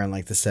than there were in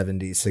the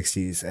 70s,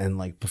 60s,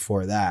 and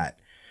before that.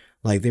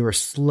 They were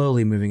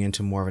slowly moving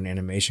into more of an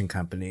animation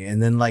company,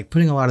 and then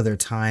putting a lot of their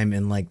time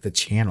in the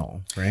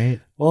channel, right?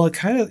 Well, it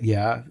kind of,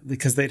 yeah,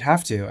 because they'd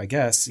have to, I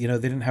guess. They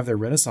didn't have their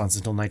renaissance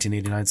until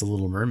 1989's The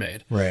Little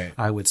Mermaid, Right.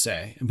 I would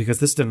say, because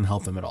this didn't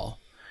help them at all.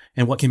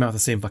 And what came out the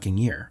same fucking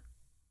year?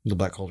 The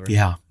Black Cauldron.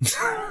 Yeah.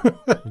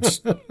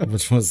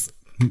 which was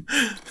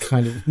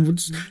kind of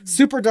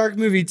super dark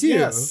movie too.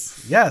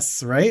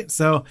 Yes, right?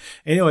 So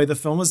anyway, the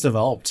film was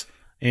developed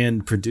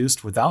and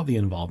produced without the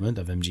involvement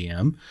of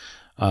MGM.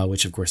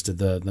 Which of course did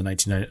the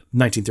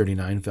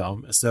 1939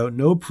 film. So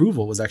no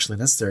approval was actually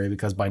necessary,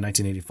 because by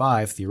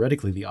 1985,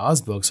 theoretically, the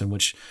Oz books in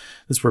which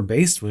this were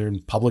based were in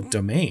public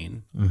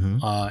domain.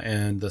 Mm-hmm.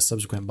 And the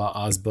subsequent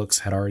Oz books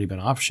had already been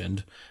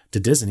optioned to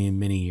Disney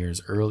many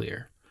years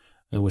earlier,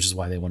 which is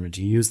why they wanted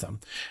to use them.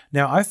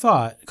 Now, I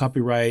thought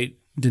copyright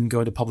didn't go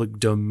into public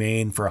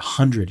domain for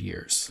 100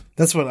 years.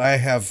 That's what I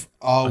have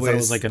always. I thought it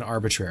was like an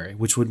arbitrary,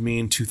 which would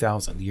mean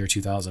 2000. The year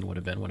 2000 would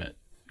have been when it,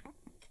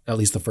 at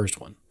least the first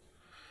one.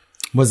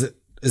 Was it?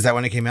 Is that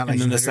when it came out? And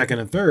then the second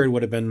and third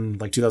would have been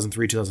like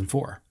 2003,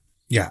 2004.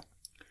 Yeah,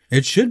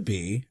 it should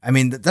be. I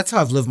mean, that's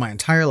how I've lived my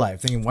entire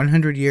life. Thinking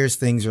 100 years,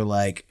 things are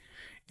like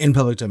in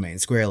public domain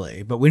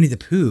squarely. But Winnie the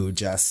Pooh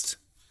just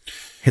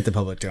hit the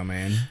public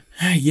domain.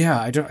 Yeah,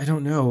 I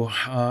don't know.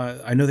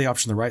 I know they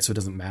optioned the right, so it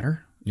doesn't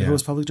matter if it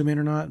was public domain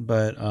or not.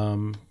 But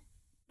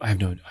I have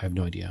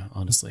no idea,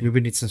 honestly. We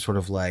would need some sort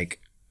of like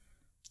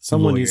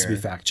someone lawyer needs to be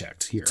fact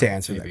checked here to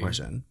answer maybe. that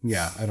question.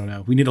 Yeah, I don't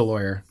know. We need a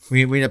lawyer.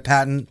 We need a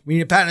patent. We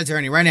need a patent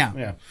attorney right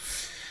now.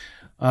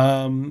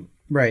 Yeah.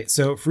 Right.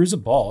 So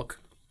Fairuza Balk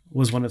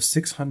was one of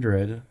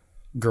 600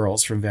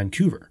 girls from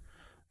Vancouver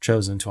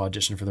chosen to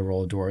audition for the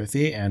role of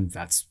Dorothy, and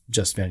that's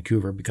just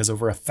Vancouver because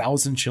over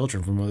 1,000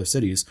 children from other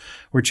cities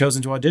were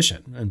chosen to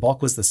audition, and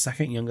Balk was the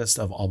second youngest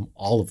of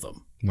all of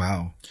them.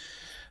 Wow.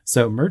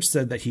 So Murch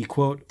said that he,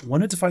 quote,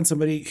 wanted to find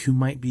somebody who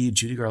might be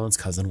Judy Garland's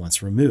cousin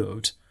once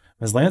removed.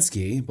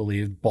 Maslansky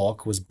believed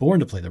Balk was born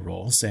to play the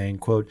role, saying,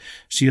 quote,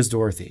 she is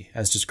Dorothy,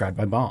 as described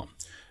by Baum.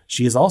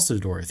 She is also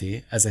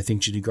Dorothy, as I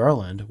think Judy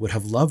Garland would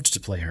have loved to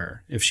play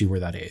her if she were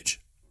that age.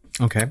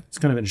 Okay. It's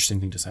kind of an interesting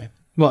thing to say.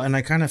 Well, and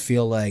I kind of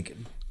feel like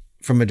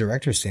from a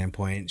director's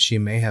standpoint, she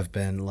may have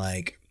been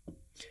like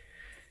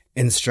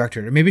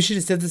instructed, or maybe she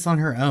just did this on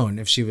her own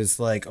if she was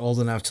like old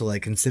enough to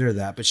like consider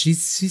that. But she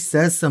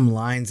says some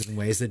lines in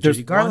ways that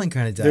Judy Garland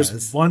kind of does.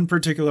 There's one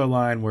particular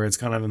line where it's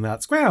kind of in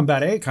that scram,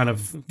 Betty kind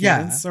of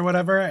cadence or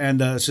whatever,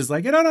 and she's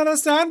like, you don't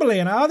understand,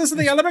 Belina. This is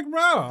the Yellow Brick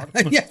Road.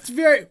 Yeah,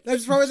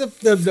 that's probably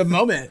the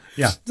moment.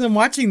 Yeah, so I'm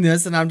watching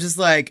this and I'm just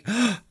like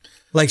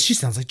she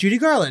sounds like Judy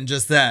Garland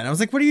just then. I was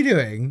like, what are you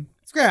doing?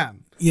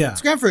 Scram. Yeah,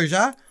 Scram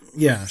Fairuza.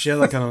 Yeah, she had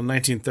like kind of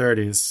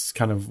 1930s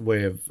kind of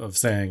way of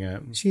saying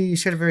it. She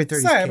had a very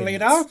 30s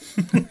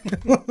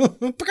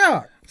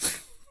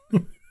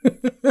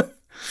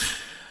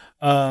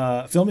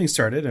Filming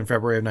started in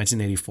February of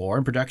 1984,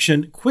 and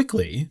production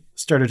quickly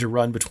started to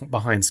run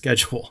behind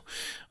schedule.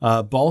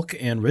 Balk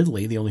and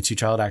Ridley, the only two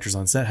child actors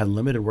on set, had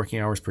limited working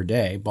hours per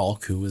day.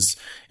 Balk, who was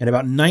in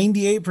about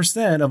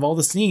 98% of all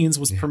the scenes,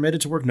 was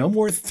permitted to work no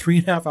more than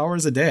 3.5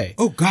 hours a day.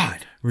 Oh,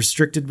 God.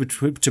 Restricted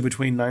to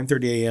between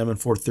 9:30 a.m. and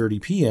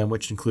 4:30 p.m.,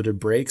 which included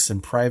breaks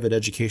and private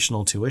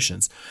educational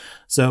tuitions.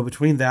 So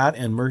between that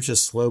and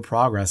Murch's slow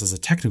progress as a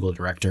technical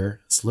director,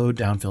 slowed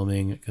down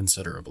filming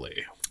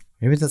considerably.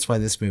 Maybe that's why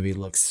this movie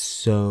looks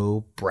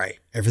so bright.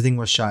 Everything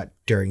was shot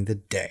during the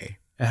day.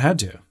 It had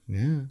to.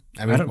 Yeah.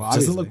 I mean,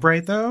 does it look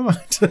bright though?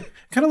 It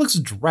kind of looks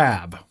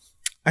drab.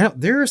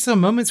 There are some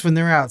moments when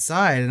they're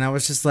outside, and I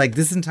was just like,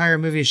 this entire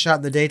movie is shot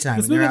in the daytime.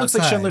 This movie looks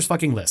like Schindler's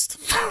fucking List.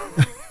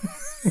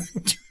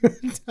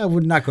 I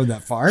would not go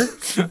that far.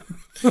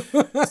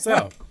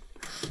 So,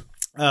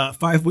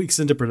 5 weeks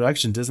into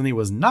production, Disney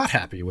was not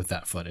happy with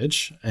that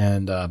footage.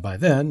 And by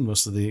then,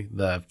 most of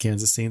the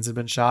Kansas scenes had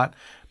been shot,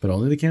 but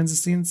only the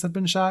Kansas scenes had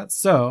been shot.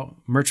 So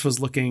Murch was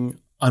looking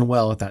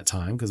unwell at that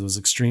time because it was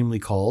extremely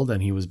cold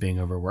and he was being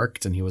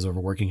overworked and he was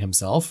overworking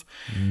himself.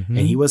 Mm-hmm.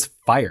 And he was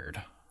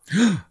fired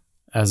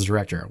as a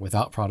director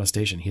without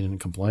protestation. He didn't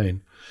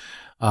complain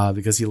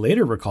because he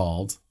later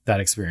recalled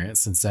that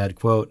experience and said,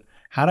 quote,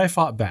 had I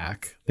fought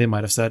back, they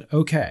might have said,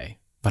 okay,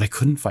 but I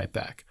couldn't fight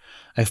back.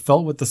 I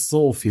felt what the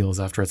soul feels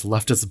after it's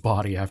left its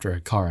body after a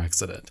car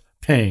accident.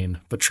 Pain,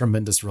 but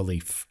tremendous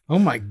relief. Oh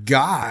my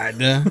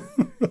God.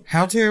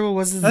 How terrible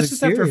was this That's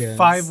experience? just after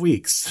 5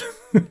 weeks.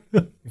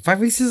 5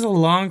 weeks is a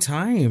long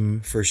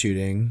time for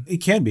shooting. It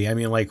can be. I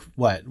mean, like,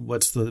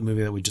 what's the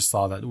movie that we just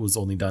saw that was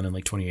only done in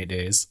like 28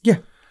 days? Yeah.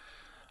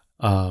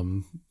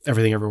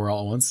 Everything Everywhere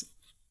All at Once.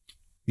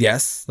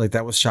 Yes, like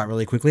that was shot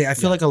really quickly. I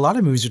feel like a lot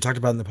of movies we talked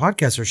about in the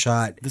podcast are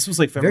shot. This was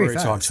like February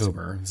to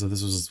October, so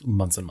this was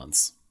months and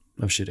months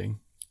of shooting.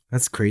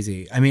 That's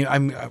crazy. I mean,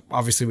 I'm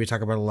obviously we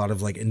talk about a lot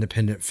of like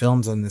independent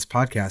films on this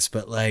podcast,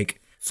 but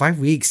like 5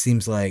 weeks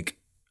seems like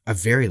a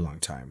very long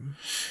time.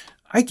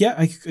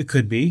 It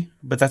could be,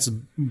 but that's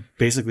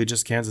basically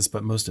just Kansas,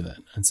 but most of it.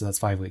 And so that's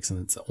 5 weeks,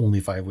 and it's only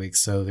 5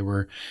 weeks. So they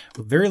were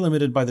very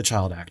limited by the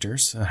child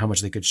actors and how much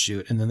they could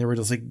shoot. And then they were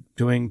just like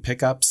doing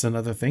pickups and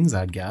other things,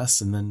 I'd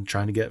guess, and then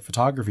trying to get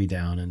photography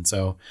down. And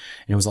so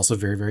it was also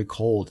very, very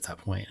cold at that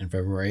point in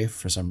February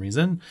for some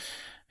reason.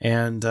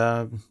 And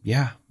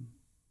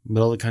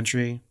middle of the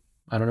country.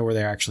 I don't know where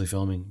they're actually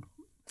filming.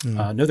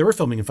 No, they were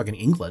filming in fucking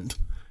England.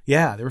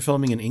 Yeah, they were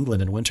filming in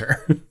England in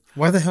winter.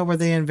 Why the hell were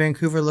they in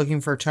Vancouver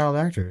looking for child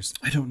actors?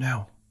 I don't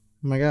know.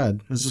 Oh my God.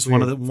 It's just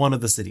one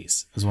of the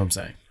cities is what I'm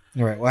saying.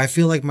 All right. Well, I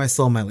feel like my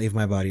soul might leave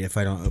my body if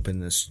I don't open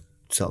this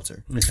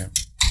seltzer. Okay.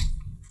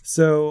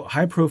 So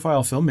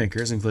high-profile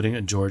filmmakers,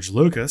 including George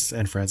Lucas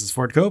and Francis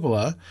Ford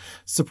Coppola,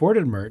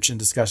 supported Murch in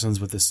discussions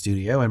with the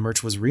studio, and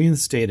Murch was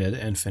reinstated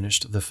and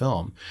finished the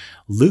film.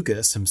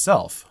 Lucas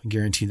himself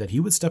guaranteed that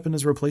he would step in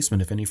as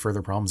replacement if any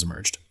further problems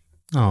emerged.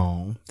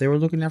 Oh, they were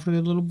looking after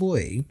their little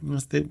boy.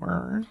 Yes, they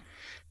were.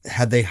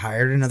 Had they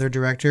hired another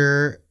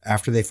director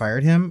after they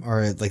fired him,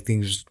 or like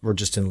things were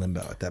just in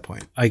limbo at that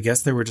point? I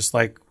guess they were just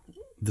like,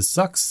 this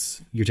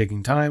sucks. You're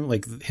taking time.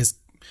 Like his,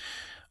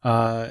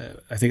 I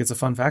think it's a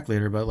fun fact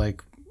later, but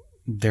like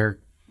their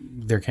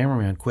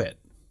cameraman quit.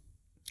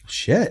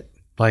 Shit.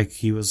 Like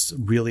he was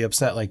really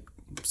upset. Like,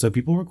 so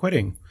people were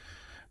quitting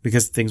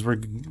because things were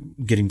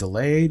getting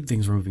delayed.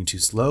 Things were moving too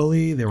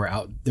slowly. They were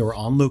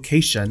on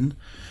location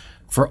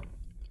for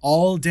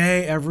all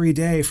day, every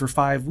day for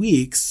 5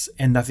 weeks,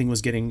 and nothing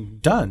was getting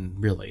done.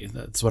 Really,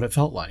 that's what it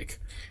felt like.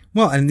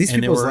 Well, and these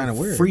And people's they line of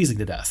were work, freezing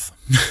to death.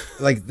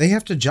 like they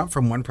have to jump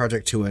from one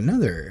project to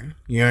another.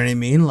 You know what I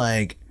mean?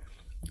 Like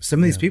some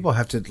of these people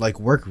have to like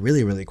work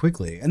really, really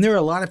quickly. And there are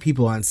a lot of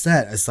people on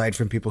set aside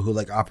from people who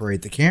like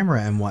operate the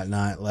camera and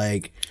whatnot.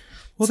 Like,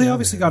 Well, they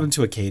obviously got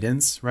into a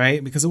cadence,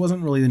 right? Because it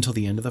wasn't really until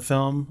the end of the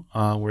film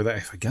where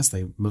I guess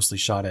they mostly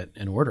shot it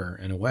in order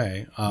in a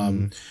way.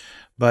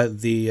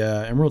 But the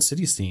Emerald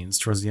City scenes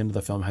towards the end of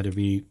the film had to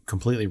be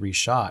completely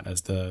reshot,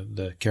 as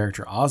the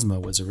character Ozma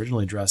was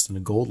originally dressed in a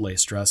gold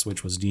lace dress,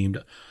 which was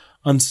deemed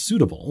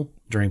unsuitable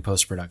during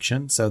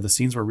post-production. So the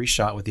scenes were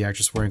reshot with the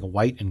actress wearing a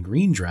white and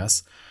green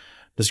dress,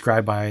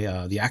 described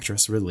by the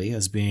actress Ridley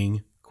as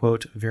being,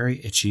 quote,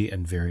 very itchy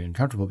and very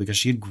uncomfortable because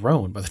she had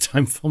grown by the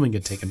time filming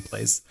had taken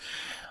place.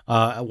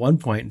 At one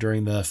point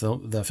during the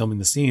filming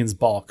the scenes,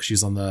 Balk,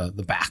 she's on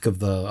the back of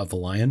the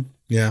lion.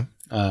 yeah.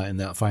 In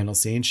that final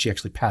scene, she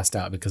actually passed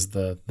out because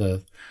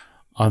the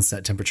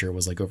on-set temperature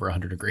was like over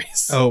 100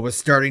 degrees. Oh, it was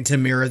starting to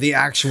mirror the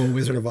actual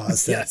Wizard of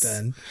Oz set Yes.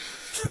 then.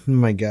 Oh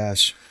my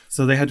gosh.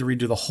 So they had to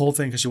redo the whole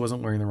thing because she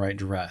wasn't wearing the right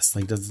dress.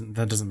 Like,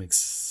 that doesn't make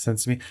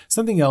sense to me.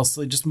 Something else,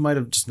 like, just might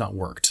have just not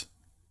worked.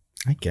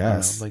 I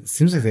guess. like- It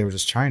seems like they were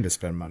just trying to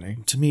spend money.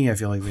 To me, I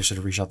feel like they should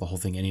have reshot the whole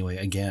thing anyway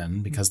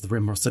again because the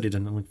Emerald City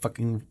didn't look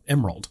fucking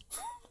emerald.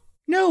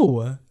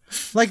 No.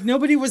 Like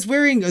nobody was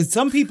wearing,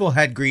 some people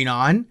had green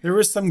on. There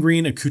was some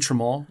green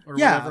accoutrement or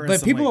Yeah, whatever. and but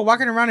some, people were like,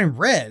 walking around in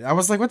red. I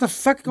was like, what the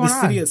fuck going the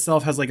on? city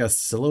itself has like a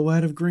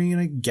silhouette of green,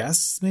 I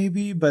guess,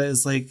 maybe, but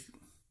it's like,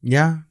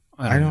 Yeah.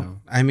 I don't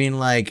know. I mean,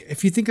 like,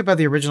 if you think about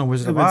the original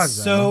Wizard it of was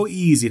Oz, so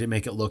easy to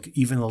make it look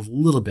even a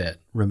little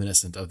bit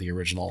reminiscent of the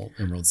original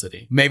Emerald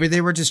City. maybe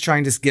they were just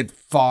trying to get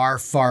far,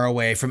 far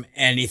away from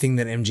anything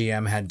that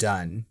MGM had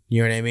done.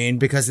 You know what I mean?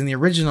 Because in the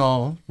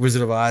original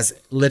Wizard of Oz,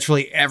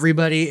 literally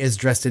everybody is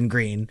dressed in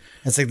green.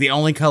 It's like the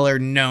only color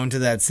known to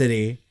that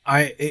city.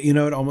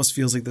 It almost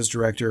feels like this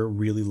director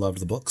really loved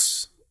the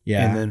books.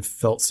 Yeah. And then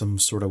felt some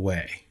sort of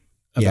way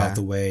about Yeah.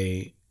 the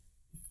way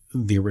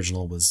the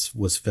original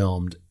was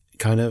filmed,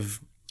 kind of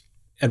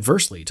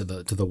adversely to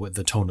the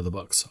tone of the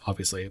books,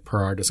 obviously, per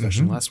our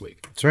discussion last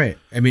week. That's right.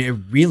 I mean, it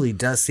really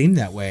does seem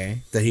that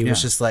way, that he was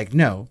Yeah. just like,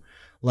 no,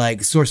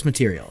 like source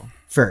material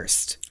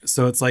first.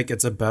 So it's like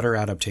it's a better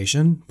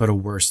adaptation, but a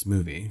worse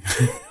movie,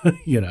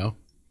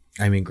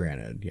 I mean,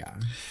 granted, yeah.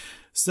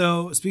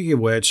 So speaking of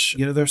which,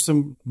 there's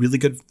some really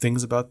good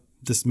things about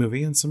this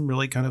movie and some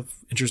really kind of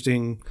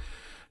interesting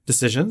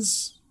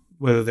decisions,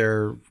 whether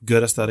they're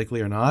good aesthetically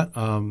or not.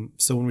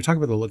 So when we talk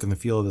about the look and the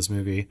feel of this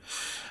movie,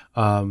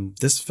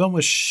 this film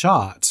was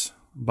shot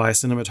by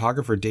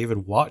cinematographer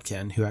David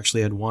Watkin, who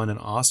actually had won an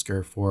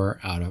Oscar for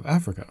Out of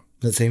Africa.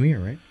 That same year,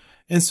 right?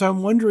 And so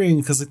I'm wondering,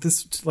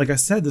 because like I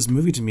said, this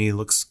movie to me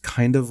looks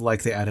kind of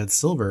like they added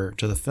silver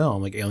to the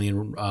film, like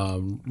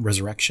Alien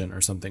Resurrection or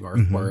something, or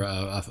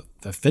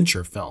a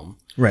Fincher film.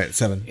 Right,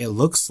 7. It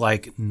looks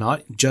like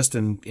not just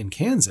in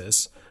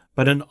Kansas,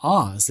 but in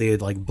Oz, they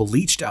had like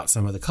bleached out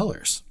some of the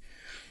colors.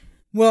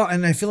 Well,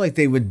 and I feel like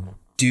they would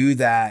do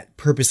that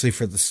purposely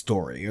for the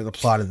story or the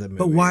plot of the movie.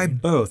 But why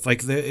both?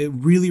 Like it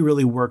really,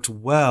 really worked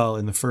well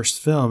in the first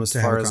film as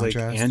To have far a as like,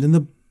 contrast. and in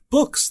the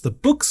books. The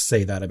books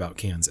say that about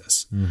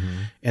Kansas.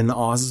 And the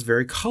Oz is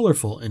very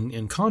colorful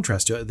in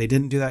contrast to it. They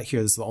didn't do that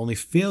here. This is the only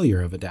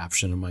failure of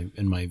adaptation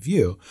in my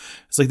view.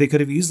 It's like they could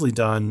have easily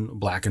done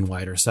black and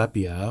white or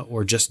sepia,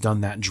 or just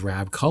done that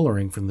drab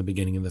coloring from the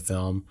beginning of the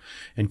film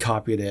and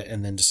copied it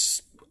and then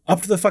just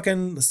up to the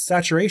fucking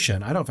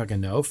saturation. I don't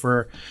fucking know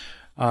for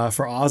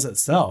Oz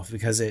itself,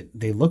 because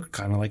they look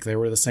kind of like they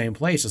were the same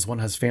place. Just one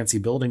has fancy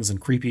buildings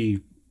and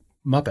creepy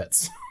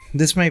Muppets.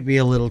 This might be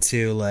a little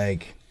too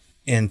like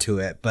into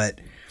it, but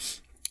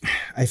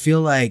I feel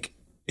like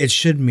it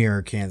should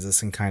mirror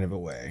Kansas in kind of a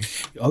way.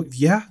 Oh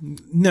yeah,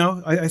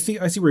 no, I see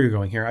where you're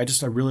going here. I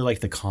really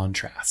like the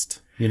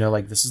contrast.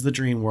 Like this is the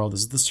dream world,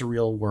 this is the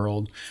surreal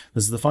world,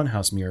 this is the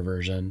Funhouse mirror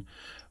version,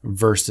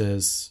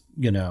 versus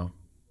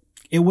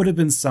it would have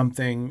been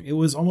something. It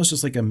was almost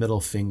just like a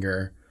middle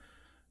finger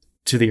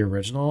to the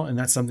original, and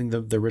that's something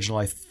the original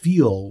I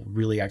feel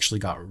really actually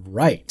got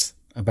right.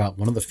 About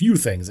one of the few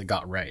things it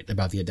got right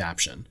about the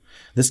adaptation.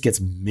 This gets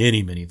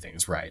many, many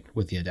things right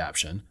with the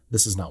adaptation.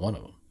 This is not one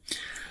of them.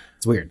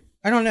 It's weird.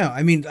 I don't know.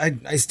 I mean,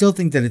 I still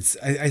think that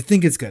I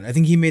think it's good. I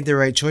think he made the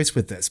right choice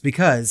with this,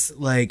 because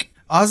like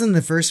Oz in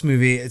the first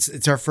movie,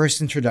 it's our first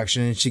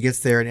introduction, and she gets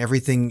there and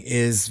everything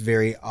is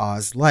very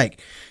Oz-like.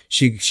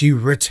 She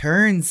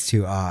returns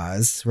to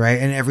Oz, right?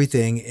 And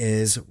everything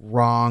is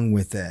wrong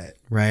with it,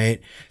 right?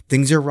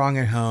 Things are wrong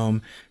at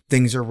home.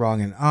 Things are wrong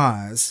in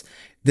Oz.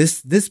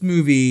 This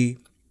movie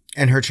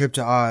And her trip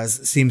to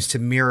Oz seems to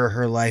mirror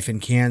her life in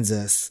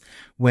Kansas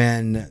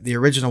when the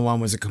original one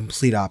was a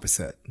complete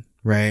opposite,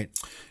 right?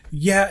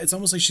 Yeah, it's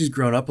almost like she's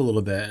grown up a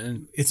little bit.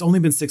 And it's only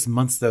been 6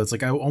 months, though. It's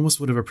like I almost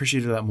would have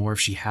appreciated that more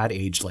if she had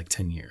aged like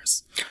 10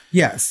 years.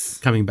 Yes.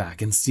 Coming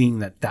back and seeing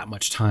that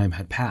much time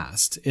had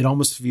passed. It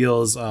almost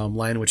feels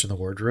Lion, Witch, and the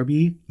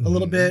Wardrobe-y a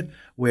little bit,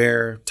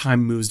 where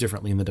time moves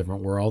differently in the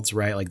different worlds,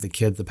 right? Like the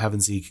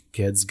Pevensey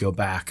kids go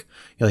back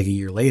like a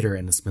year later,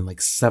 and it's been like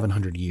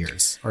 700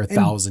 years or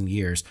 1,000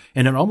 years.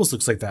 And it almost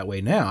looks like that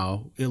way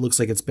now. It looks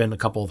like it's been a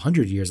couple of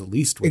hundred years at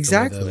least with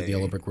the way the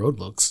Yellow Brick Road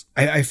looks.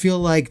 I feel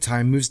like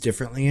time moves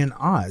differently in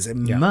Oz. It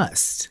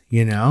must,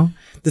 you know?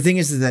 The thing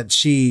is that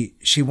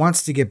she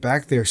wants to get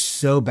back there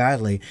so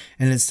badly,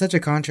 and it's such a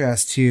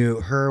contrast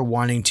to her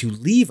wanting to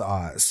leave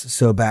Oz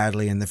so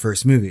badly in the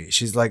first movie.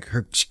 She's like,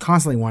 she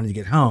constantly wanted to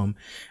get home,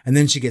 and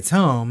then she gets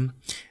home,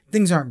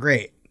 things aren't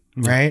great,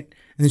 right?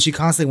 And then she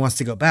constantly wants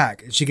to go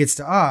back. And she gets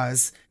to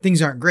Oz,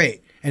 things aren't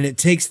great. And it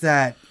takes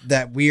that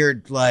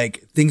weird,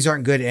 like, things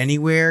aren't good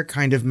anywhere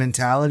kind of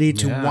mentality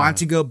to want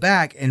to go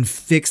back and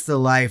fix the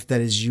life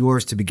that is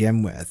yours to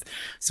begin with.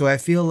 So I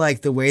feel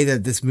like the way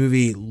that this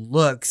movie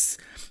looks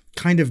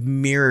kind of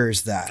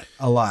mirrors that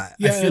a lot.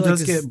 Yeah, I feel it like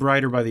does get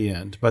brighter by the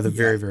end, by the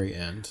very, very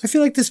end. I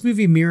feel like this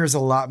movie mirrors a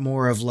lot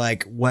more of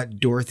like what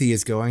Dorothy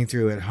is going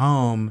through at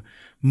home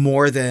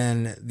more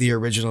than the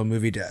original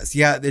movie does.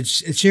 Yeah, it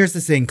shares the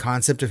same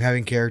concept of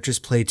having characters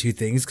play two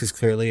things because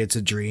clearly it's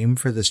a dream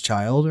for this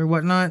child or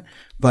whatnot.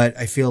 But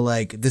I feel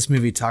like this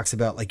movie talks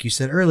about, like you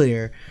said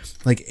earlier,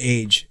 like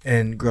age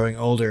and growing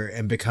older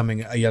and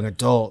becoming a young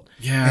adult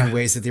in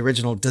ways that the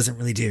original doesn't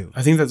really do.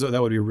 I think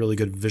that would be a really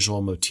good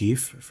visual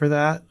motif for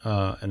that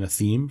and a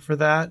theme for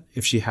that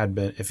if she had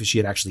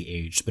actually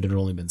aged, but it had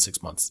only been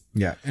 6 months.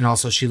 Yeah. And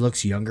also she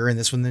looks younger in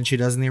this one than she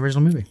does in the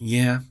original movie.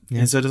 Yeah.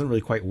 And so it doesn't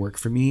really quite work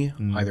for me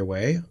either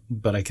way,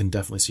 but I can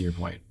definitely see your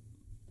point.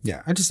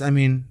 Yeah.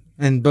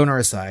 And boner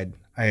aside,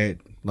 I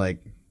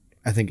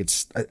think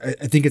it's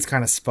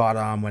kind of spot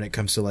on when it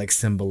comes to like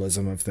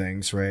symbolism of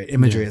things, right?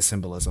 Imagery as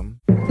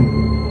symbolism.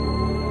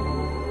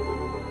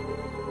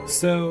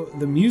 So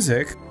the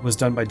music was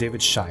done by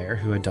David Shire,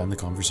 who had done The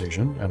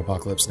Conversation and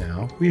Apocalypse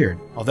Now. Weird.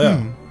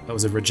 Although that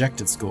was a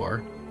rejected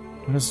score.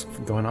 What is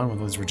going on with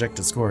those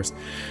rejected scores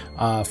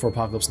for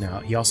Apocalypse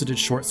Now? He also did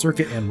Short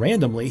Circuit, and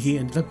randomly he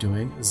ended up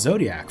doing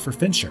Zodiac for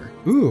Fincher.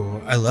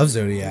 Ooh, I love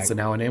Zodiac. So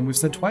now a name we've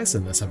said twice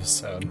in this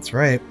episode. That's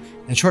right.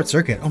 And Short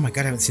Circuit. Oh my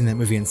God, I haven't seen that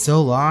movie in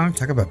so long.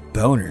 Talk about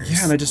boners.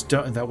 Yeah, and I just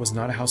don't. That was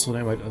not a household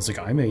name. I was like,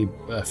 I'm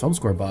a film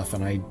score buff,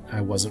 and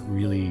I wasn't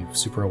really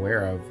super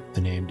aware of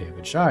the name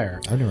David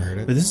Shire. I've never heard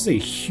it. But this is a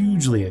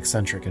hugely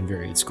eccentric and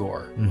varied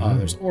score.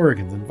 There's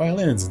organs and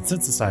violins and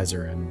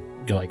synthesizer and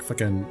like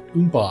fucking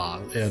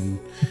oompa and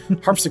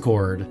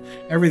harpsichord.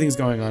 Everything's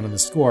going on in the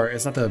score.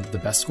 It's not the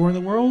best score in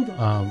the world.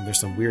 There's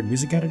some weird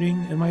music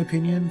editing, in my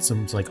opinion.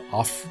 Some like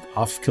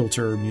off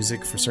kilter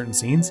music for certain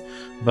scenes.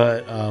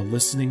 But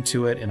listening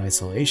to it in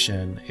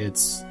isolation,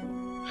 it's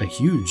a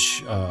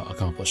huge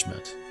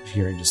accomplishment.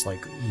 Hearing just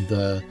like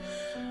the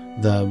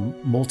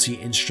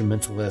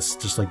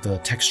multi-instrumentalist, just like the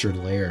textured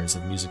layers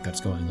of music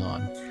that's going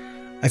on.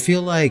 I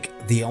feel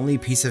like the only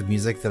piece of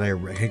music that I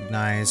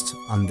recognized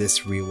on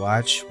this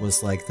rewatch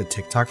was like the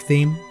TikTok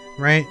theme,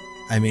 right?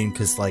 I mean,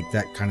 because like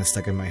that kind of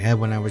stuck in my head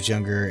when I was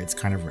younger. It's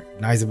kind of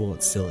recognizable.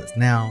 It still is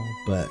now,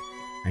 but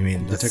I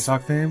mean, the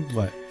TikTok theme.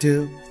 What?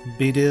 Do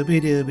be do be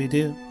do be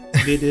do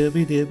be do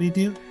be do be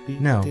do.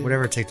 No,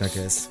 whatever TikTok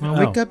is.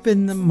 I wake up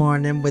in the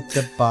morning with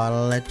a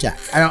bottle of Jack.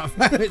 I don't.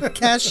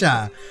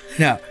 Kesha.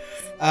 No.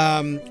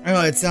 I don't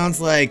know, it sounds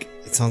like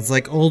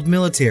old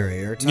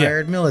military or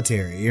tired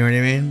military. You know what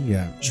I mean?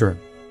 Yeah. Sure.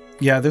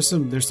 Yeah, there's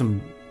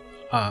some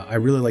I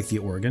really like the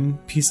organ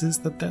pieces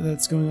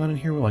that's going on in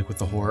here, like with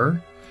the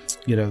horror.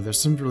 You know,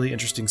 there's some really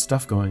interesting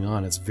stuff going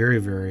on. It's very,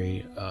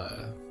 very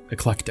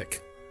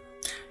eclectic.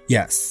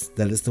 Yes,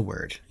 that is the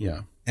word.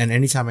 Yeah. And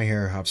anytime I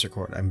hear a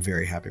harpsichord, I'm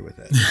very happy with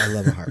it. I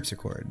love a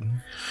harpsichord.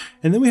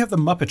 And then we have the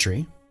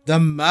Muppetry. The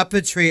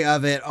Muppetry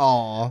of it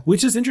all,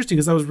 which is interesting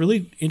because I was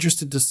really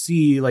interested to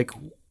see like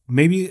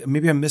maybe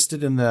I missed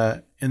it in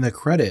the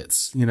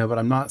credits, you know, but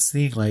I'm not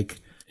seeing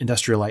like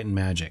Industrial Light and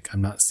Magic.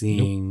 I'm not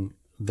seeing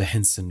the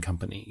Henson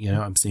Company. You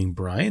know, I'm seeing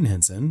Brian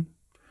Henson,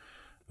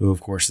 who of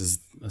course is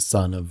a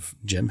son of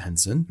Jim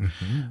Henson.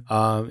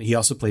 He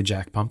also played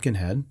Jack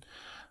Pumpkinhead.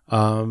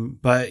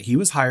 But he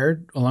was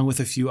hired along with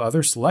a few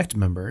other select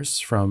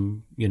members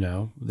from, you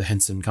know, the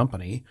Henson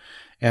Company.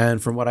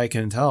 And from what I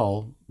can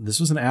tell, this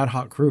was an ad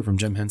hoc crew from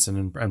Jim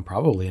Henson and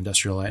probably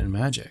Industrial Light and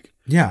Magic.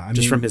 Yeah. I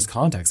mean, from his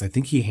contacts, I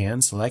think he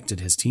hand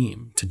selected his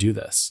team to do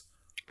this.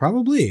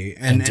 Probably.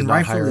 And did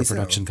not hire a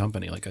production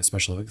company, like a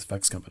special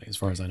effects company, as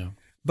far as I know.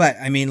 But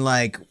I mean,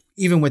 like,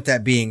 even with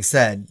that being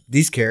said,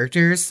 these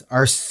characters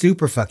are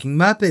super fucking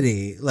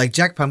Muppety. Like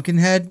Jack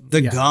Pumpkinhead,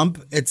 the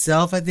Gump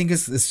itself, I think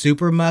is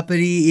super Muppety.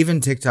 Even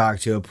TikTok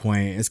to a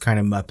point is kind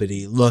of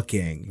Muppety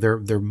looking.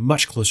 They're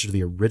much closer to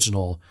the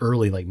original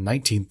early like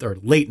 19th or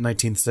late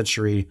 19th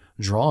century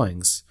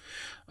drawings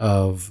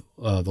of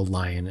the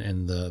lion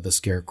and the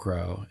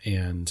scarecrow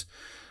and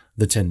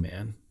the Tin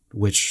Man.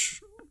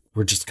 which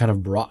were just kind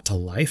of brought to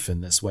life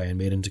in this way and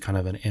made into kind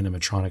of an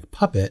animatronic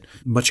puppet,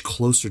 much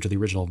closer to the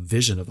original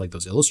vision of like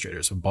those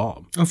illustrators of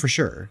Baum. Oh, for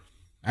sure.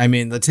 I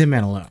mean, the Tin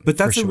Man alone. But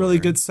that's for a really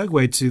sure. good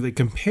segue to like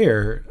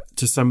compare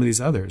to some of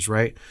these others,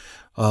 right?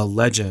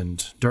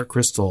 Legend, Dark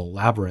Crystal,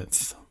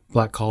 Labyrinth,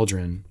 Black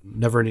Cauldron,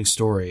 Neverending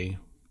Story,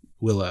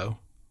 Willow.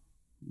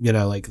 You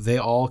know, like they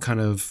all kind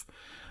of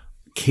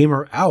came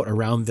out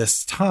around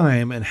this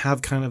time and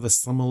have kind of a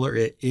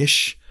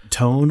similar-ish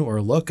tone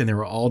or look, and they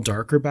were all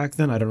darker back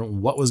then. I don't know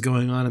what was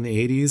going on in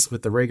the 80s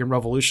with the Reagan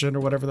Revolution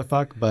or whatever the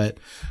fuck, but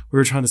we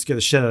were trying to scare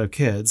the shit out of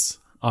kids,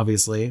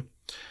 obviously.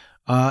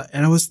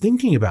 And I was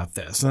thinking about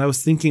this, and I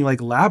was thinking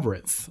like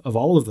Labyrinth of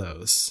all of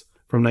those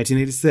from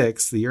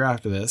 1986, the year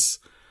after this,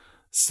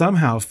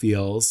 somehow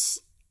feels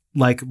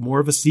like more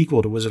of a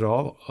sequel to Wizard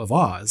of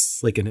Oz,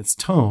 like in its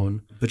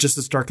tone, but just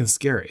as dark and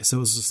scary. So it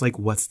was just like,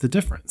 what's the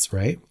difference,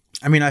 right?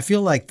 I mean, I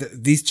feel like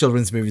these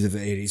children's movies of the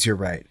 80s, you're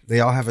right. They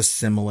all have a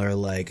similar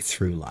like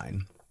through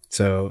line.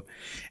 So,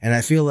 and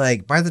I feel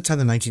like by the time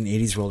the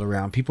 1980s rolled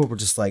around, people were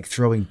just like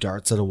throwing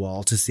darts at a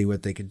wall to see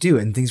what they could do.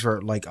 And things were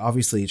like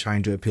obviously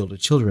trying to appeal to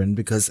children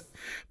because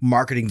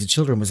marketing to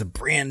children was a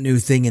brand new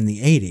thing in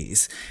the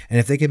 80s. And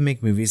if they could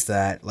make movies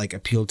that like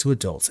appealed to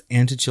adults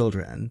and to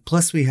children,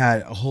 plus we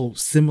had a whole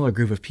similar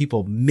group of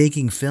people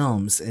making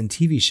films and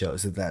TV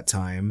shows at that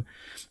time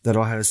that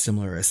all had a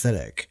similar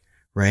aesthetic,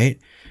 right?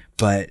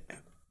 But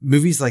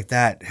movies like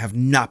that have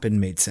not been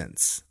made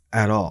since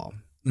at all.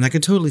 And I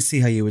could totally see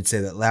how you would say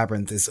that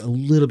Labyrinth is a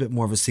little bit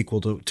more of a sequel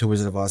to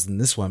Wizard of Oz than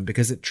this one,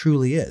 because it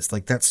truly is.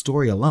 Like that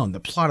story alone, the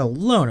plot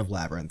alone of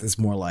Labyrinth is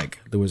more like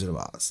The Wizard of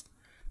Oz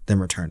than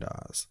Return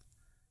to Oz.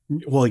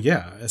 Well,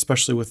 yeah,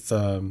 especially with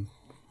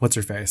what's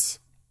her face?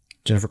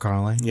 Jennifer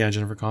Connelly. Yeah,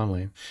 Jennifer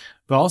Connelly.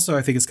 But also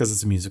I think it's because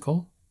it's a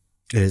musical.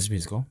 It is a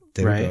musical.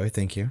 David Bowie,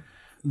 thank you.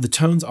 The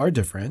tones are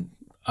different.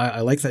 I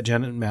like that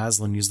Janet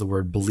Maslin used the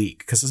word bleak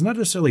because it's not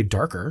necessarily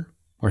darker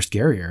or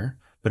scarier,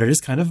 but it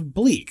is kind of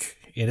bleak.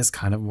 It is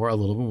kind of a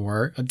little bit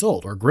more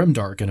adult or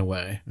grimdark in a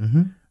way,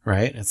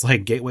 right? It's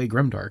like Gateway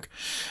Grimdark.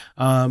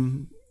 Yeah,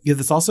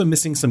 there's also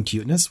missing some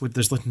cuteness.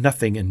 There's like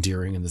nothing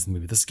endearing in this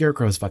movie. The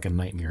Scarecrow is fucking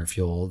nightmare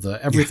fuel.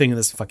 Everything in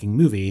this fucking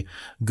movie,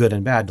 good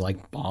and bad,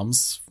 like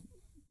Baum's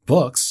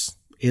books,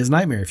 is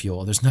nightmare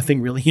fuel. There's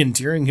nothing really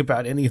endearing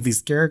about any of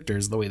these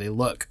characters, the way they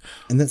look.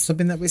 And that's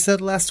something that we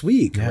said last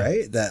week,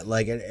 right? That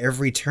like at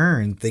every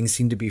turn, things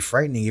seem to be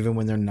frightening, even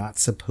when they're not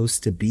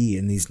supposed to be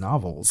in these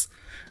novels.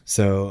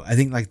 So I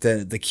think like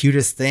the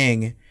cutest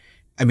thing,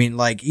 I mean,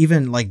 like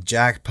even like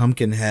Jack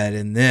Pumpkinhead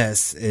in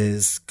this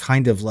is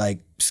kind of like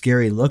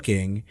scary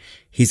looking.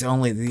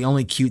 The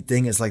only cute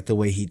thing is like the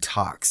way he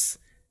talks.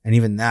 And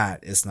even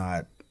that is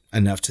not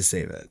enough to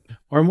save it.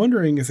 Or I'm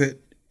wondering if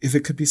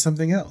it could be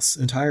something else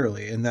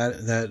entirely, and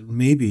that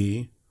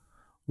maybe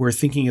we're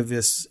thinking of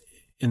this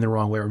in the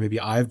wrong way, or maybe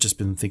I've just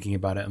been thinking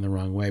about it in the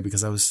wrong way,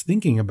 because I was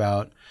thinking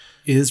about,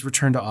 is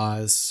Return to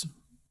Oz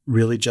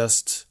really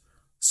just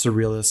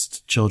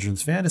surrealist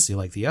children's fantasy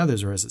like the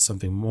others, or is it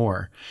something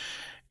more?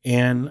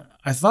 And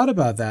I thought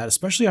about that,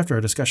 especially after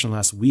our discussion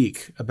last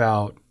week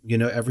about,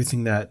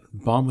 everything that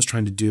Baum was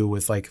trying to do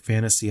with like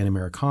fantasy and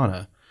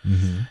Americana.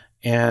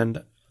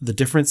 And the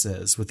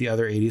differences with the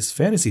other 80s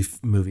fantasy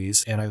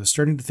movies. And I was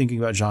starting to thinking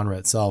about genre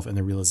itself and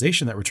the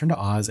realization that Return to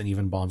Oz and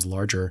even Baum's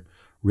larger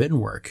written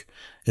work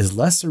is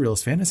less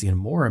surrealist fantasy and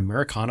more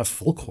Americana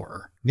folk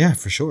horror. Yeah,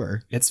 for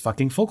sure. It's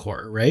fucking folk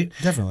horror, right?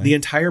 Definitely. The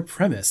entire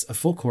premise of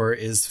folk horror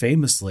is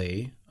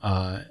famously,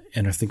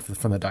 and I think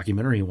from the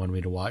documentary one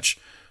way to watch,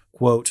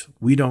 quote,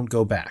 "We don't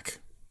go back."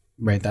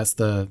 Right. That's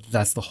the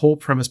whole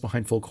premise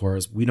behind folk horror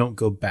is we don't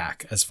go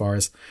back as far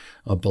as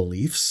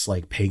beliefs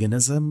like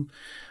paganism,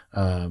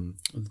 to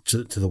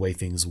the way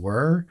things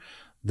were.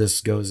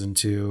 This goes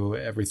into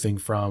everything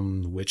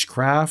from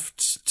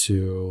witchcraft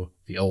to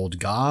the old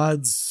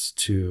gods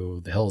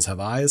to the hills have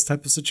eyes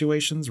type of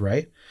situations,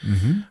 right?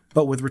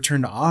 But with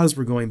Return to Oz,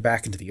 we're going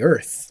back into the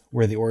earth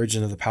where the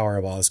origin of the power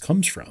of Oz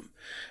comes from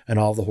and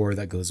all the horror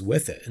that goes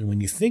with it. And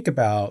when you think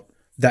about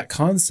that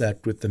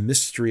concept with the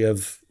mystery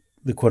of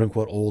the quote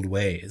unquote old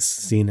ways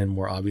seen in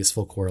more obvious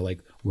folk horror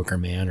like Wicker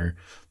Man or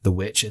The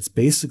Witch, it's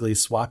basically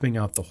swapping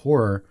out the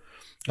horror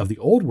of the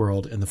old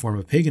world in the form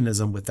of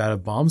paganism with that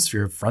of Baum's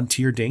fear of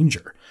frontier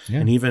danger.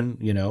 Yeah. And even,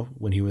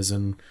 when he was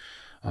in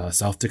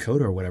South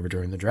Dakota or whatever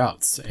during the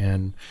droughts,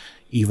 and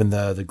even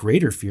the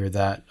greater fear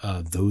that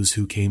those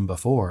who came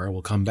before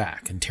will come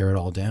back and tear it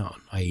all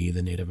down, i.e.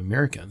 the Native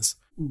Americans.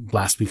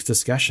 Last week's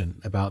discussion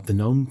about the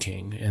Gnome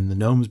King and the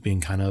gnomes being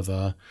kind of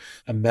a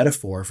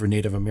metaphor for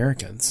Native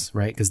Americans,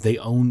 right? Because they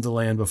owned the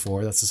land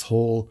before. That's his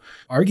whole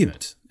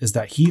argument, is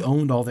that he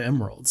owned all the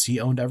emeralds. He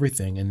owned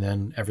everything. And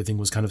then everything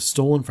was kind of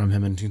stolen from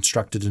him and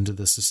constructed into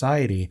this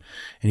society.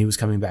 And he was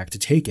coming back to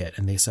take it.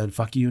 And they said,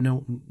 fuck you,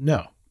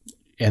 no.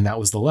 And that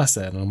was the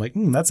lesson. And I'm like,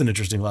 that's an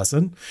interesting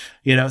lesson.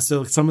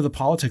 So some of the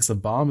politics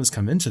of Baum has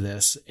come into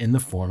this in the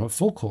form of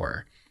folk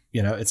horror.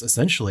 It's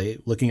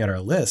essentially, looking at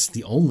our list,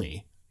 the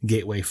only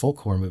gateway folk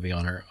horror movie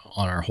on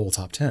our whole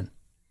top 10.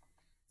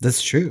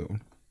 That's true.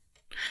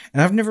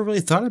 And I've never really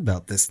thought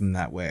about this in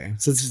that way.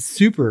 So it's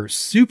super,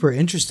 super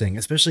interesting,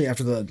 especially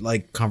after the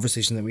like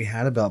conversation that we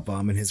had about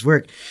Baum and his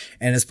work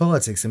and his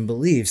politics and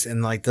beliefs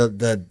and like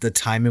the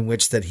time in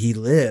which that he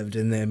lived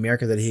and the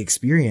America that he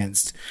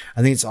experienced.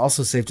 I think it's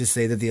also safe to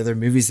say that the other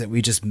movies that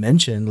we just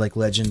mentioned, like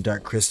Legend,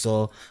 Dark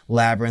Crystal,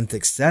 Labyrinth,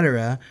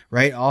 etc.,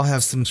 right, all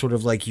have some sort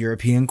of like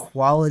European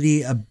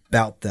quality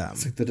about them.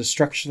 It's like the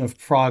destruction of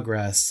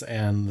progress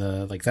and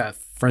the like that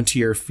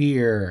frontier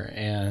fear,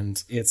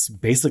 and it's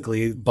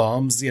basically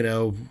Baum's,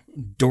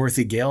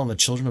 Dorothy Gale and the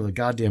Children of the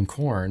Goddamn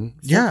Corn.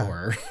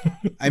 Yeah.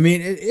 I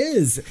mean, it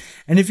is.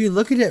 And if you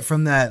look at it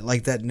from that,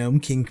 like that Gnome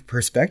King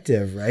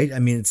perspective, right? I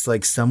mean, it's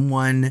like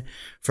someone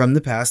from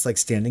the past, like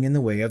standing in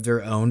the way of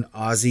their own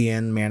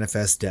Ozian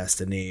manifest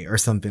destiny or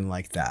something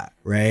like that.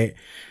 Right.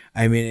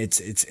 I mean,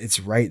 it's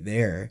right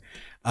there.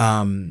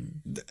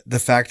 The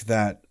fact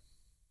that,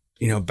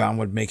 Baum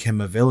would make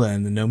him a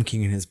villain, the Gnome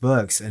King in his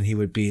books, and he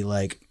would be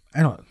like,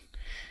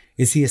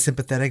 is he a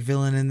sympathetic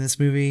villain in this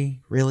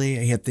movie? Really?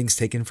 He had things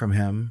taken from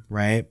him,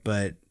 right?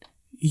 But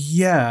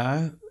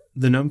yeah,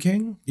 the Gnome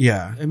King.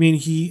 Yeah. I mean,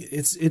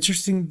 it's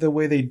interesting the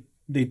way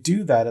they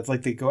do that. It's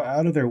like they go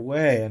out of their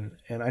way,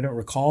 and I don't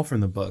recall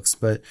from the books,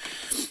 but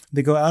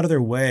they go out of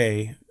their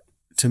way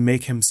to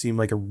make him seem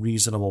like a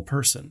reasonable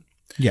person.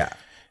 Yeah.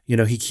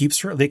 He keeps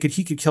her,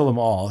 he could kill them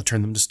all,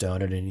 turn them to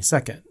stone at any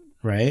second,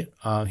 right?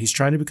 He's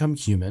trying to become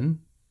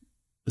human.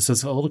 So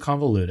it's a little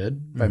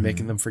convoluted by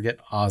making them forget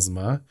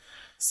Ozma.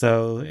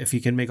 So if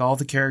he can make all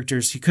the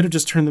characters, he could have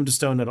just turned them to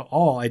stone at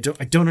all. I don't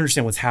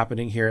understand what's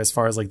happening here as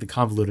far as like the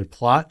convoluted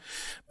plot,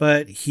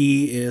 but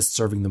he is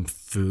serving them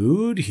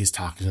food. He's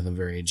talking to them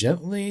very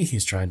gently.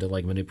 He's trying to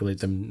like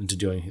manipulate them into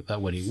doing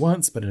what he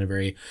wants, but in a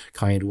very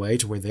kind way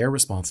to where they're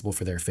responsible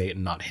for their fate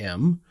and not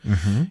him.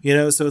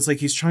 So it's like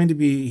he's trying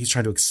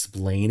to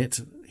explain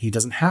it. He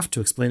doesn't have to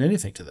explain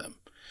anything to them.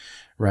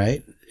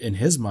 Right? In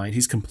his mind,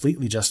 he's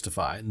completely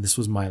justified. And this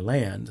was my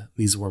land.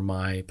 These were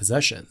my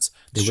possessions.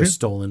 They were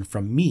stolen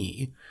from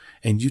me,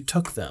 and you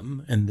took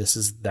them. And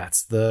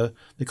that's the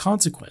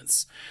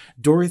consequence.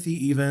 Dorothy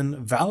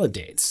even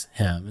validates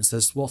him and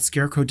says, well,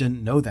 Scarecrow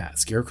didn't know that.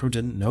 Scarecrow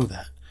didn't know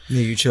that.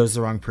 Yeah, you chose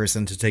the wrong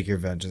person to take your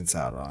vengeance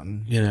out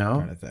on.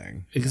 Kind of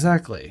thing.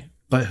 Exactly.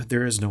 But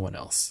there is no one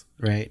else,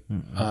 right?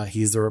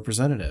 He's the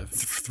representative.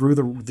 Through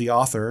the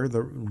author,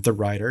 the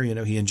writer, he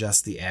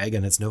ingests the egg,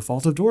 and it's no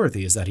fault of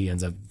Dorothy's that he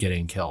ends up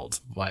getting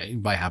killed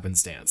by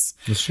happenstance.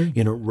 That's true.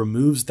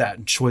 Removes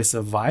that choice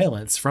of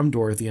violence from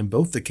Dorothy in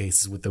both the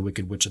cases with the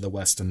Wicked Witch of the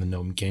West and the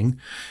Gnome King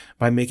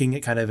by making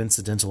it kind of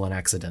incidental and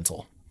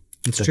accidental.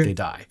 It's that true. They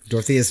die.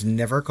 Dorothy is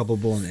never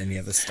culpable in any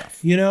of this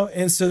stuff.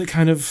 And so it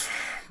kind of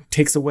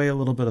takes away a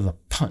little bit of the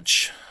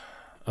punch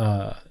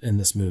in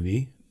this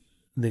movie.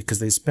 Because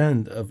they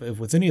spend,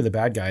 with any of the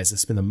bad guys, they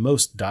spend the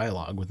most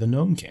dialogue with the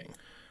Gnome King,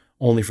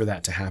 only for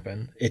that to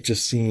happen. It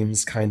just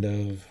seems kind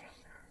of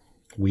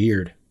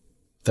weird,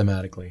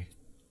 thematically,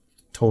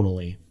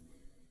 tonally.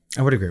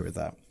 I would agree with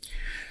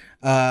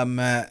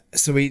that.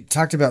 So we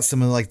talked about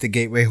some of like the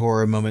gateway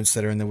horror moments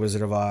that are in The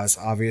Wizard of Oz.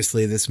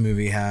 Obviously, this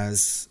movie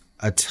has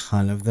a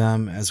ton of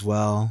them as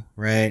well,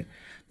 right?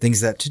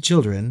 Things that to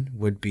children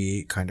would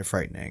be kind of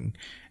frightening.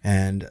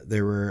 And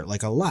there were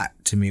like a lot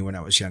to me when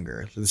I was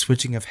younger. The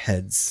switching of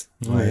heads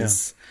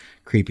was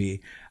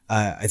creepy.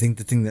 I think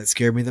the thing that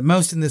scared me the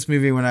most in this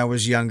movie when I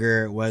was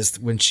younger was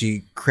when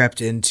she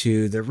crept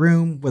into the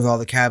room with all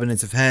the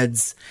cabinets of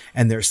heads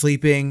and they're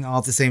sleeping all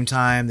at the same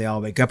time. They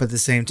all wake up at the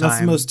same time.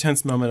 That's the most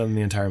tense moment in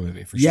the entire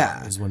movie for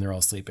sure, is when they're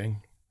all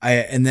sleeping.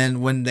 And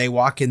then when they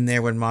walk in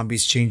there, when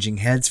Mombi's changing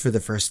heads for the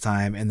first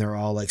time and they're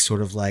all like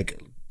sort of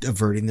like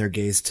averting their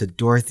gaze to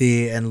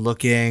Dorothy and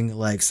looking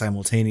like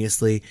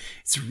simultaneously,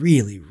 it's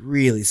really,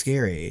 really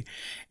scary.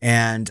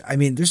 And I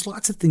mean, there's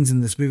lots of things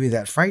in this movie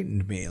that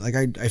frightened me. Like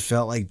I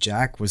felt like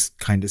Jack was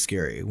kind of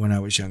scary when I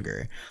was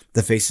younger.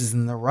 The faces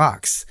in the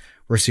rocks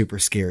were super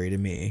scary to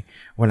me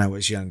when I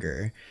was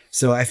younger.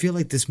 So I feel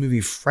like this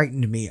movie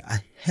frightened me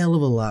a hell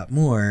of a lot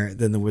more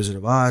than The Wizard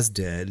of Oz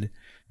did.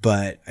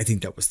 But I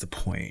think that was the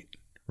point,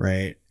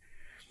 right?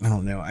 I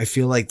don't know. I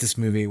feel like this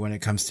movie, when it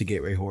comes to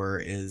gateway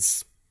horror,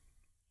 is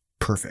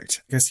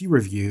perfect. I see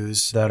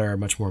reviews that are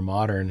much more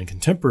modern and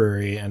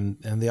contemporary, and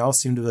they all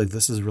seem to be like,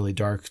 this is really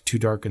dark, too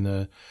dark in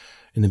the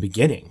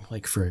beginning,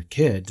 like for a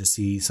kid to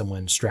see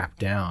someone strapped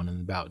down and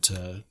about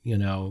to,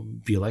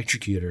 be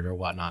electrocuted or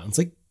whatnot. And it's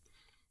like,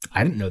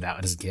 I didn't know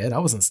that as a kid. I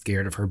wasn't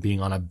scared of her being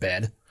on a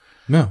bed.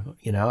 No,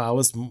 I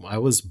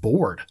was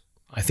bored.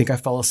 I think I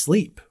fell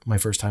asleep my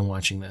first time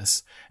watching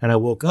this, and I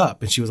woke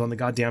up and she was on the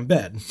goddamn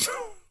bed.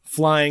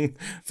 Flying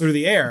through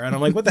the air. And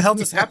I'm like, what the hell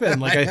just happened?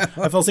 Like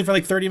I fell asleep for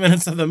like 30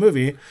 minutes of the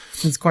movie.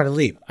 It's quite a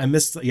leap. I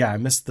missed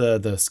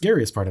the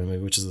scariest part of the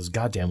movie, which is those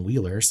goddamn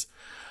wheelers.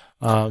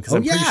 Because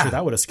I'm pretty sure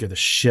that would have scared the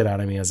shit out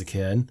of me as a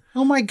kid.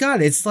 Oh my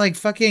God. It's like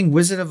fucking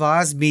Wizard of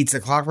Oz meets A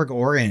Clockwork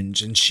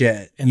Orange and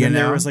shit. And then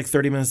there was like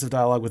 30 minutes of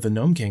dialogue with the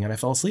Gnome King and I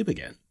fell asleep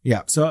again.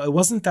 Yeah. So it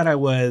wasn't that I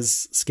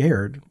was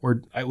scared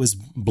or I was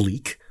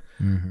bleak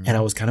and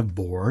I was kind of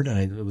bored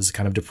and it was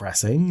kind of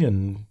depressing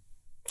and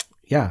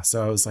yeah,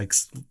 so I was like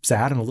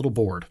sad and a little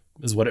bored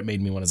is what it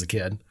made me when I was a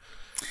kid.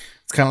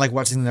 It's kind of like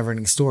watching the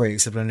Neverending Story,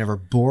 except I'm never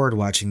bored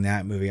watching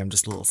that movie. I'm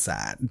just a little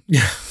sad.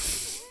 Yeah.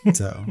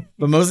 So,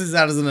 but mostly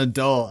sad as an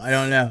adult. I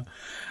don't know.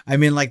 I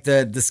mean, like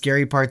the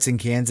scary parts in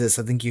Kansas,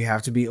 I think you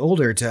have to be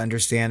older to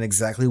understand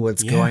exactly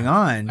what's going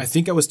on. I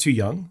think I was too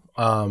young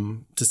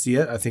to see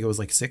it. I think it was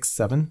like 6,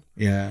 7.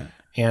 Yeah.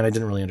 And I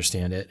didn't really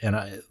understand it.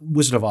 And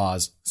Wizard of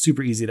Oz,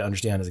 super easy to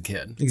understand as a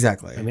kid.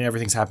 Exactly. I mean,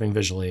 everything's happening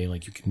visually.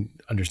 Like you can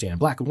understand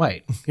black and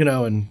white,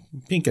 and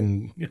pink.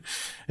 And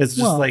it's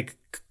just like,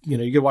 you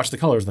can watch the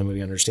colors of the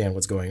movie and understand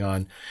what's going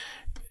on.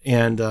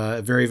 And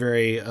a very,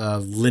 very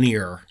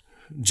linear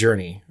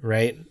journey,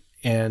 right?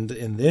 And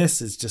in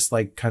this, it's just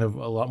like kind of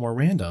a lot more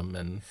random.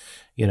 And,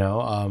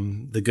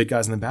 the good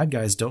guys and the bad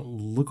guys don't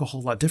look a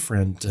whole lot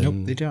different. And,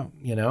 nope, they don't.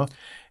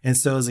 And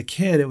so as a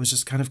kid, it was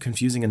just kind of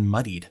confusing and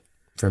muddied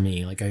for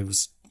me. Like it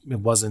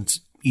wasn't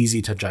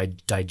easy to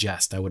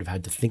digest. I would have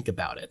had to think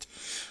about it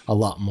a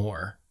lot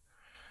more.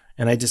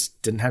 And I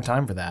just didn't have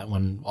time for that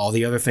when all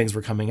the other things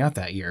were coming out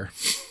that year.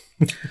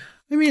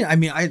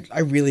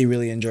 I really,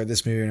 really enjoyed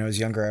this movie when I was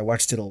younger. I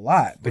watched it a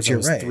lot, but you're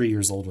right. I was 3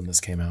 years old when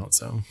this came out.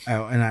 So,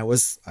 and I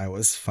was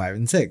 5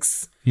 and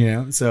 6,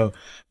 so,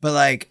 but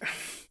like,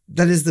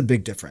 that is the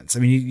big difference.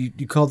 I mean,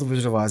 you call The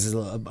Wizard of Oz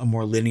a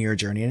more linear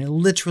journey, and it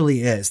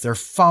literally is. They're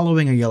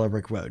following a yellow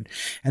brick road.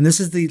 And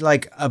this is the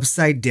like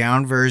upside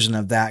down version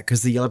of that,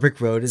 because the yellow brick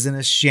road is in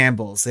a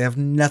shambles. They have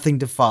nothing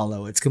to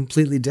follow. It's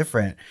completely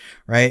different,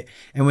 right?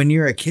 And when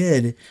you're a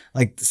kid,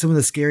 like some of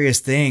the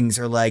scariest things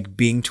are like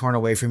being torn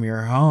away from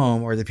your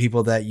home or the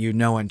people that you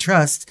know and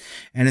trust.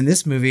 And in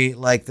this movie,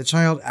 like the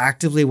child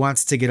actively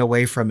wants to get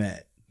away from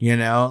it,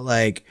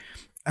 like,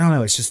 I don't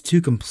know. It's just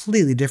two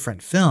completely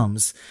different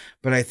films.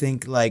 But I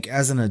think like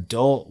as an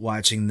adult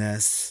watching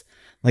this,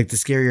 like the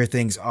scarier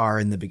things are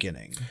in the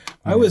beginning.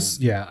 I was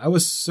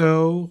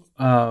so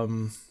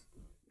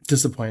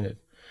disappointed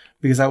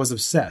because I was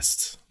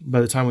obsessed.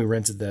 By the time we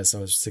rented this, I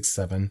was 6,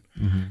 7.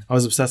 Mm-hmm. I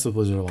was obsessed with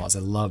Wizard of Oz. I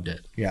loved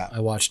it. Yeah. I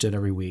watched it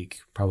every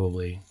week,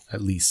 probably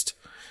at least.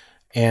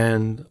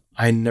 And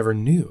I never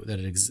knew that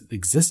it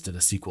existed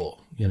a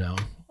sequel.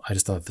 I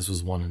just thought this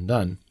was one and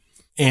done.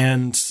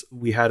 And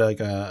we had like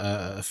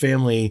a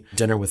family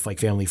dinner with like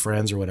family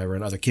friends or whatever,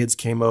 and other kids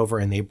came over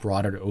and they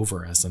brought it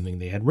over as something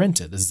they had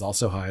rented. This is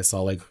also how I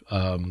saw like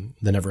The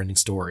Neverending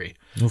Story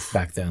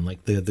back then.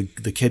 Like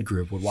the kid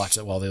group would watch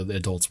it while the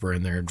adults were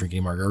in there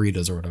drinking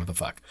margaritas or whatever the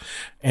fuck.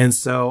 And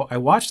so I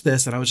watched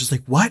this and I was just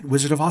like, what?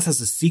 Wizard of Oz has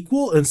a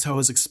sequel? And so I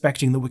was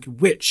expecting The Wicked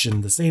Witch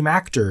and the same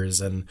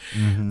actors and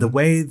the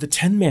way the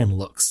Tin Man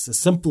looks, as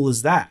simple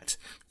as that.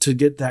 To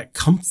get that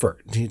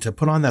comfort, to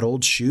put on that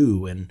old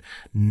shoe, and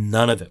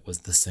none of it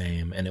was the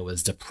same. And it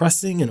was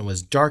depressing and it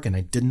was dark and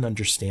I didn't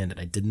understand it.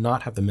 I did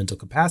not have the mental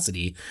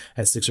capacity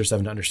at 6 or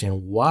 7 to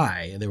understand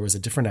why there was a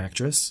different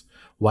actress,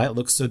 why it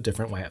looked so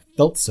different, why it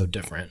felt so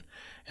different.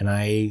 And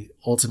I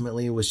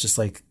ultimately was just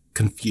like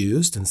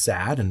confused and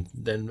sad, and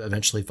then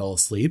eventually fell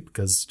asleep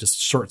because just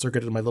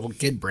short-circuited my little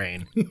kid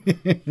brain.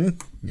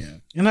 Yeah.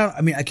 And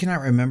I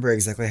cannot remember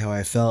exactly how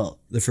I felt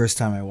the first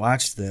time I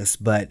watched this,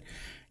 but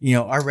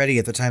already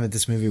at the time that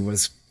this movie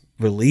was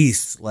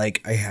released,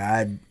 like I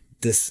had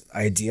this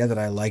idea that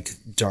I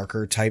liked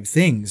darker type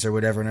things or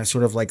whatever. And I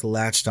sort of like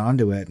latched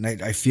onto it. And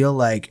I feel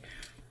like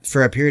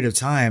for a period of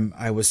time,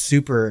 I was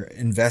super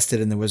invested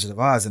in The Wizard of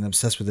Oz and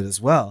obsessed with it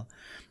as well.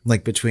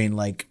 Like between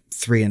like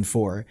 3 and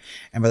 4.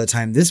 And by the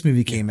time this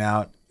movie came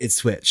out, it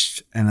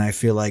switched. And I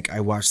feel like I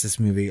watched this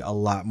movie a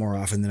lot more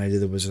often than I did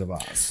The Wizard of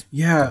Oz.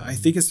 Yeah, I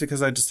think it's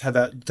because I just had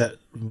that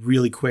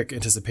really quick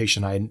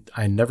anticipation.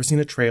 I'd never seen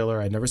a trailer.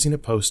 I'd never seen a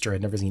poster.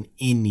 I'd never seen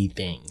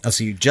anything. Oh,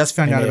 so you just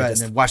found out about it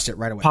and then watched it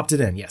right away. Popped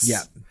it in, yes.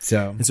 Yeah.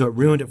 And so it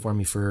ruined it for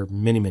me for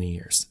many, many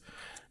years.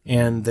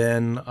 And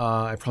then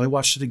I probably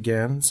watched it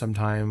again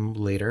sometime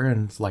later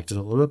and liked it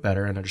a little bit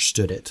better and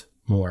understood it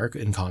more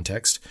in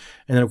context.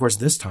 And then, of course,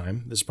 this is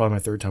probably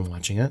my 3rd time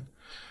watching it.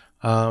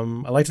 I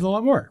liked it a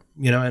lot more,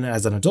 and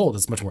as an adult,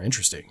 it's much more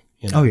interesting.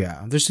 Oh,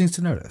 yeah. There's things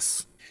to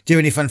notice. Do you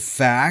have any fun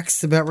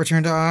facts about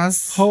Return to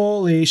Oz?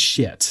 Holy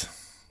shit.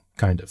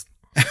 Kind of.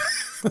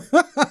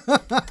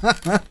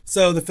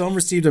 So the film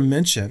received a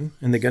mention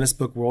in the Guinness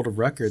Book World of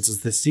Records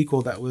as the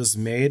sequel that was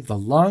made the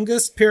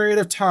longest period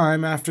of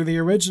time after the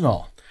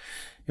original.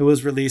 It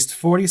was released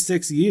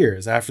 46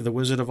 years after The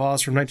Wizard of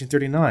Oz from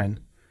 1939.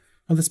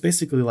 Well, that's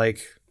basically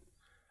like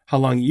how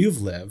long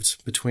you've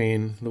lived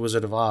between The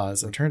Wizard of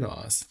Oz and Return to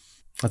Oz.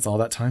 That's all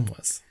that time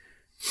was.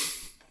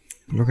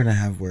 We're going to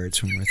have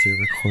words when we're through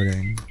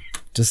recording,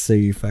 just so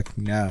you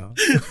fucking know.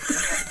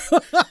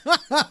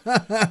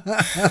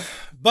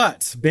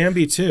 But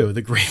Bambi 2,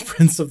 The Great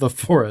Prince of the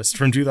Forest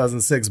from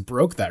 2006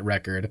 broke that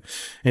record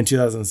in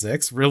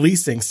 2006,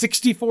 releasing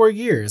 64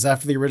 years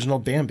after the original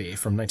Bambi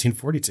from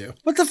 1942.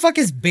 What the fuck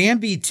is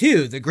Bambi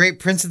 2, The Great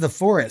Prince of the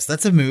Forest?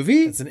 That's a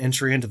movie? It's an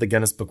entry into the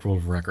Guinness Book World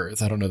of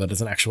Records. I don't know that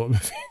it's an actual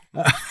movie.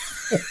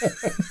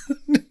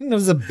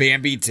 There's a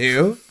Bambi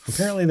 2.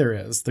 Apparently there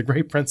is. The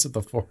Great Prince of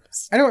the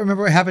Forest. I don't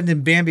remember what happened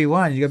in Bambi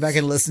 1. You go back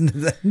and listen to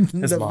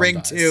the mom Ring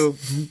dies. 2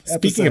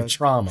 Speaking of episode.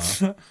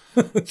 trauma,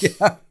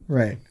 Yeah,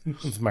 right.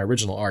 with my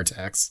original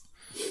Artax.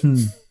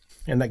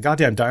 And that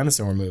goddamn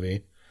dinosaur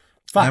movie.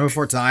 Time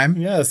Before Time.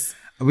 Yes.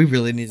 We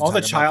really need to All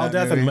the talk child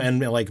about that death movie. and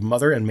like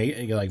mother and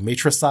like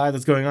matricide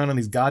that's going on in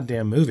these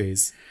goddamn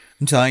movies.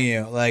 I'm telling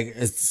you, like,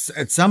 it's,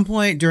 at some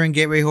point during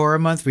Gateway Horror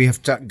Month, we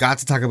have got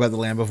to talk about The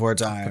Land Before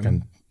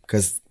Time.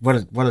 Because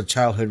what a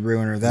childhood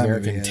ruiner that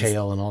American movie is.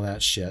 Tail and all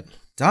that shit.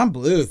 Don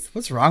Bluth,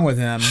 what's wrong with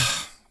him?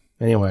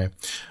 Anyway,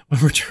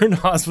 when Return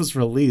to Oz was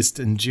released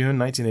in June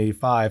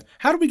 1985,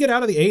 how did we get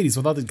out of the 80s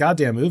with all these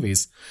goddamn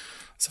movies?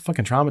 So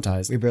fucking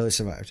traumatized. We barely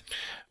survived.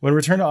 When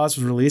Return to Oz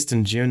was released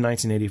in June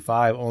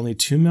 1985, only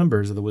 2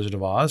 members of The Wizard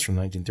of Oz from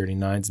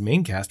 1939's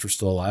main cast were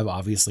still alive.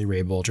 Obviously,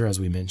 Ray Bolger, as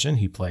we mentioned,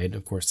 he played,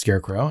 of course,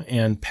 Scarecrow,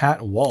 and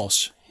Pat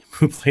Walsh,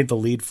 who played the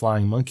lead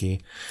flying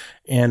monkey,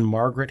 and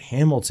Margaret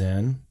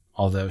Hamilton,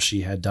 although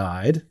she had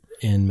died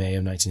in May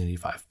of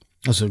 1985.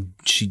 Oh, so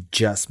she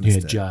just He missed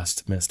had it.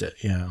 just missed it,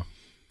 yeah.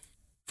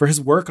 For his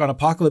work on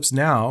Apocalypse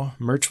Now,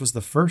 Murch was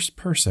the first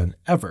person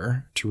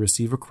ever to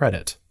receive a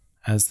credit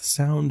as the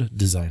sound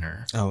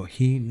designer. Oh,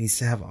 he needs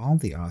to have all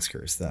the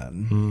Oscars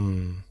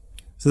then.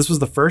 So this was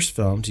the first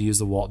film to use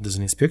the Walt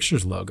Disney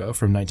Pictures logo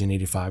from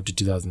 1985 to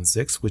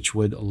 2006, which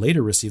would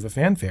later receive a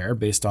fanfare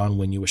based on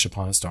When You Wish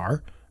Upon a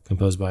Star,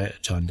 composed by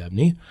John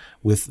Debney,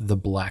 with The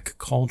Black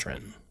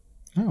Cauldron.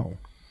 Oh.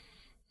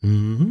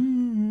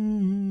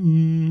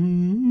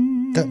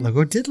 That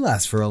logo did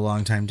last for a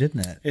long time,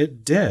 didn't it?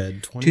 It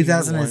did.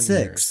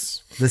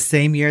 2006. The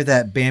same year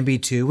that Bambi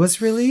 2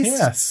 was released?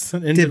 Yes.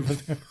 And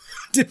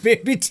Did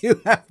Bambi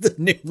 2 have the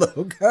new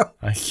logo?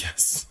 I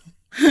guess.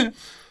 I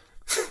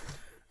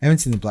haven't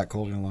seen the Black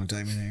Cauldron in a long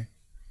time either.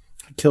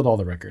 Killed all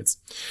the records.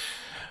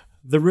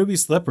 The Ruby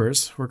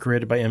Slippers were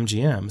created by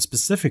MGM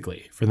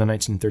specifically for the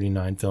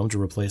 1939 film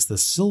to replace the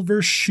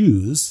silver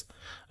shoes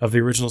of the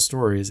original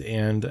stories,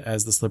 and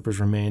as the slippers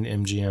remained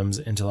MGM's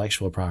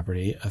intellectual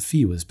property, a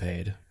fee was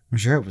paid. I'm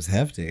sure it was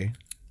hefty.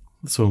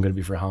 That's what I'm going to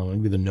be for Halloween. I'm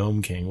going to be the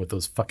Gnome King with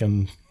those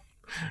fucking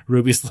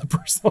ruby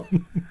slippers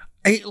on.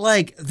 I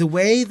like the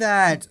way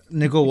that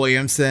Nicole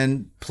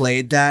Williamson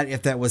played that,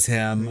 if that was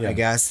him, Yeah. I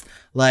guess.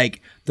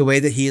 Like the way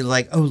that he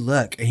like, oh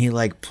look, and he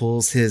like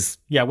pulls his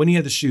Yeah, when he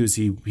had the shoes,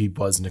 he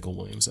was Nicole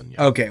Williamson.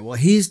 Yeah. okay, well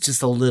he's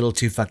just a little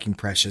too fucking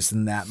precious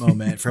in that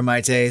moment for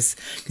my taste.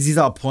 Because he's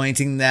all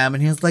pointing them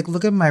and he was like,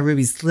 look at my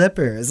ruby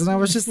slippers. And I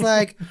was just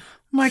like, oh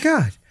my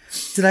God.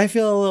 Did I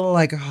feel a little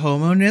like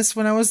homo-ness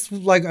when I was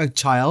like a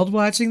child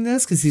watching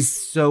this? Because he's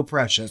so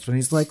precious when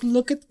he's like,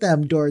 look at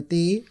them,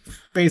 Dorothy.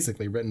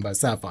 Basically written by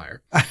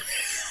Sapphire.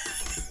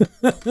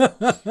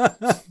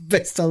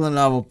 Based on the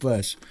novel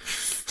Push.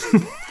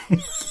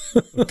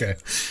 Okay.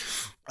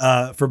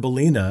 For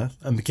Bellina,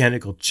 a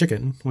mechanical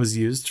chicken was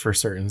used for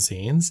certain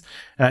scenes,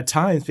 at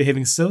times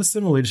behaving so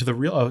similarly to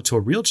a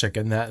real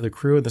chicken that the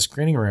crew in the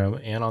screening room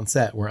and on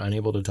set were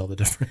unable to tell the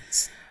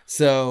difference.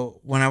 So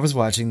when I was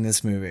watching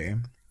this movie,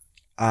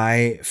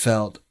 I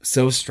felt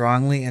so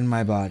strongly in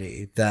my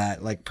body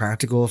that like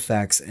practical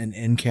effects and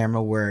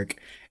in-camera work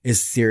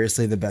is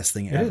seriously the best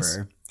thing ever. is.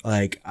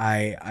 Like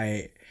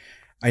I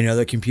know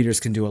that computers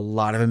can do a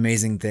lot of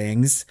amazing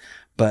things,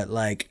 but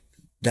like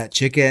that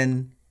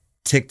chicken,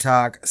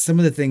 TikTok, some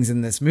of the things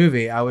in this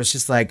movie, I was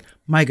just like,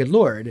 my good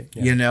Lord,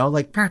 you know,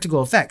 like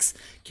practical effects.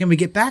 Can we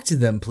get back to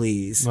them,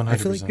 please? I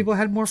feel like 100%. people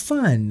had more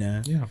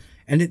fun. Yeah.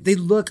 And they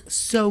look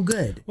so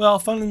good. Well,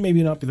 fun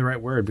maybe not be the right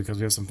word because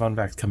we have some fun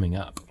facts coming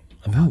up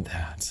about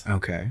that.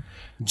 Okay.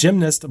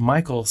 Gymnast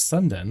Michael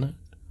Sundin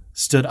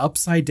stood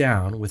upside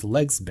down with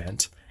legs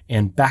bent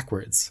and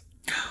backwards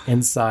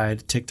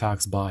inside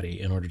TikTok's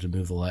body in order to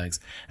move the legs.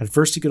 At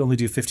first, he could only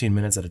do 15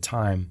 minutes at a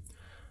time,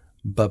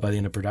 but by the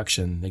end of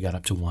production, they got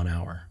up to 1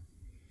 hour.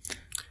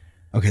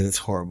 Okay, that's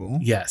horrible.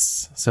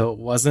 Yes. So it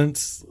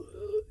wasn't,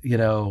 you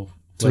know,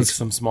 So like it's-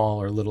 some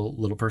small or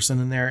little person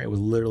in there. It was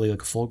literally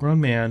like a full-grown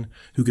man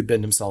who could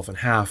bend himself in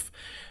half.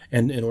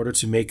 And in order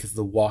to make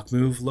the walk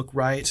move look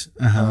right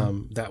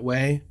that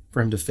way,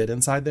 for him to fit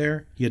inside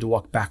there, he had to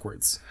walk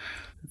backwards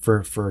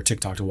for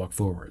TikTok to walk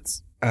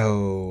forwards.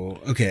 Oh,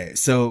 okay.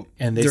 So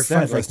And they they're fun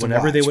said for like us to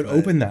whenever they watch, would but-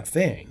 open that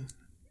thing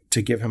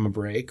to give him a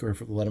break or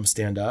let him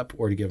stand up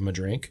or to give him a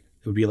drink,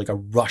 it would be like a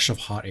rush of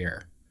hot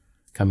air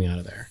coming out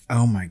of there.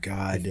 Oh my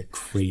God.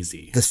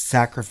 Crazy. The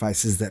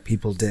sacrifices that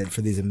people did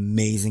for these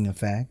amazing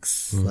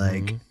effects.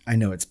 Like, I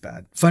know it's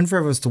bad. Fun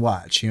for us to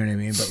watch, you know what I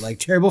mean? But like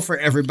terrible for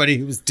everybody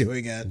who was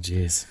doing it.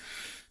 Jeez.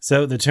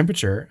 So the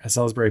temperature at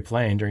Salisbury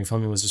Plain during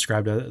filming was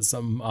described as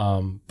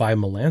by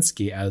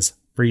Melansky as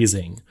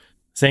freezing,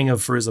 saying of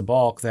Firuza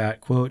Balk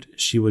that, quote,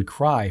 she would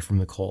cry from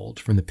the cold,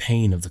 from the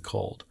pain of the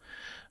cold,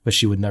 but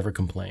she would never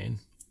complain.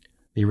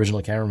 The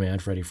original cameraman,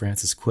 Freddie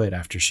Francis, quit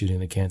after shooting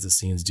the Kansas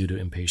scenes due to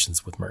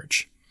impatience with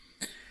Murch.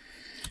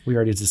 We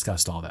already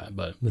discussed all that,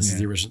 but this is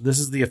the original. This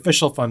is the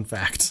official fun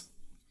fact.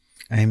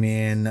 I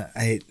mean,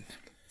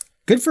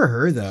 good for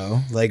her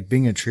though, like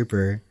being a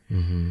trooper.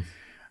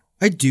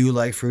 I do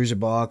like Fruja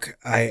Balk.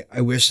 I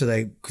wish that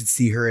I could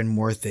see her in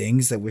more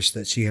things. I wish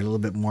that she had a little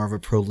bit more of a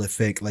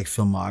prolific like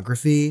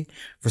filmography.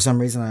 For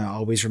some reason, I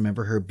always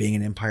remember her being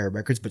in Empire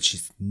Records, but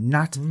she's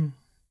not,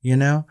 you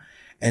know?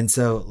 And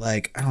so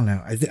like, I don't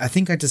know. I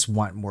think I just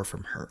want more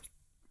from her.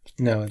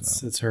 No,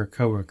 it's her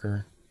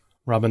coworker,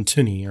 Robin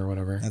Tunney or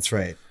whatever. That's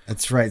right.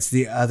 That's right. It's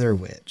the other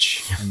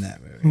witch in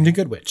that movie. The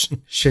Good Witch.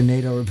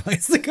 Sinead O'Reilly.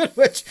 It's the Good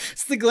Witch.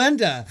 It's the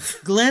Glenda.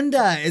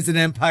 Glenda is an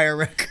Empire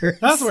Record.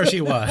 That's where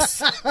she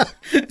was.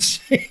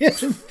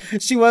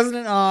 She wasn't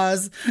in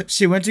Oz.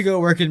 She went to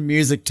go work in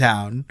Music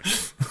Town.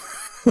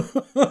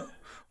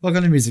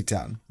 Welcome to Music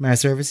Town. May I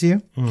service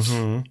you?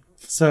 Mm-hmm.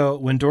 So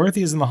when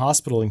Dorothy is in the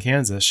hospital in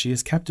Kansas, she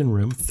is kept in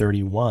room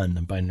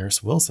 31 by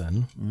Nurse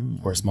Wilson,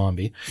 of course,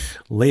 Mombi.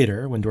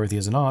 Later, when Dorothy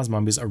is in Oz,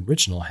 Mombi's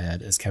original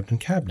head is kept in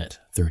cabinet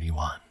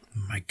 31.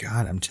 Oh my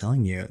God, I'm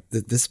telling you,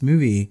 this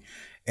movie,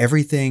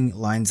 everything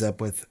lines up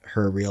with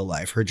her real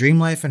life. Her dream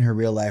life and her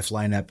real life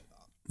line up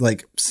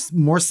like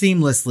more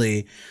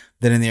seamlessly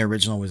than in the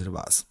original Wizard of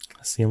Oz.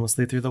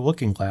 Seamlessly through the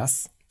looking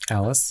glass,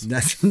 Alice.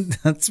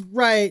 That's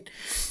right.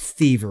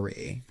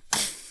 Thievery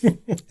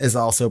is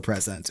also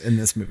present in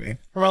this movie.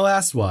 For my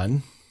last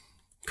one,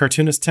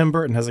 cartoonist Tim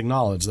Burton has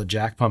acknowledged that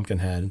Jack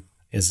Pumpkinhead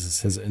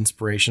is his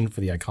inspiration for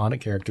the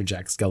iconic character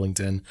Jack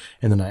Skellington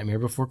in The Nightmare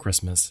Before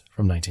Christmas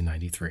from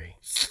 1993.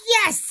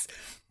 Yes!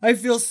 I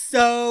feel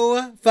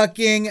so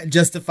fucking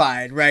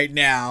justified right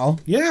now.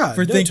 Yeah,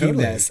 for thinking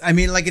totally. this. I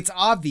mean, like, it's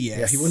obvious.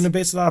 Yeah, he wouldn't have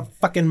based it on a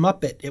fucking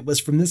Muppet. It was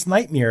from this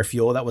nightmare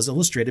fuel that was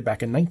illustrated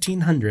back in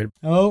 1900.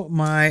 Oh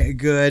my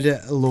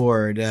good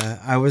Lord.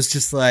 I was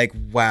just like,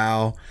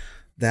 wow,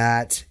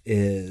 that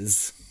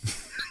is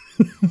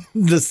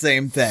the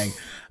same thing.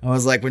 I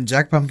was like, when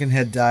Jack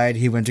Pumpkinhead died,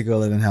 he went to go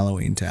live in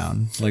Halloween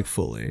Town, like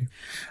fully.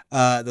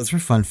 Those were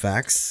fun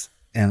facts,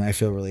 and I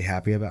feel really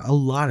happy about a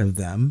lot of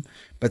them,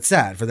 but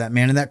sad for that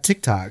man in that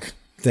TikTok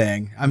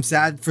thing. I'm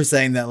sad for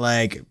saying that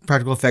like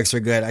practical effects are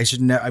good. I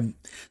should know. This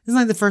is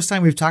like the first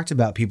time we've talked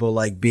about people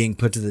like being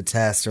put to the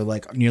test or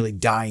like nearly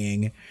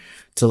dying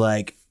to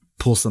like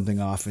pull something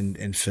off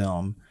in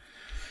film.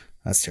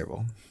 That's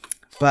terrible.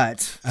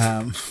 But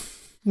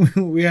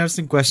we have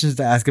some questions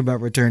to ask about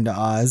Return to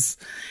Oz.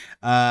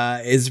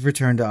 Is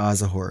Return to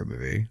Oz a horror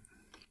movie?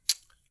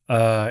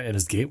 It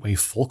is gateway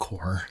folk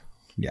horror.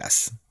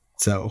 Yes.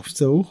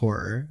 So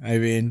horror. I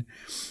mean,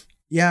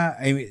 yeah.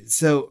 I mean,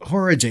 so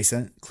horror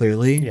adjacent,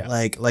 clearly, Yeah.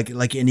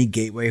 like any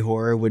gateway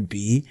horror would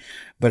be.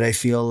 But I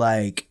feel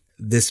like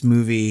this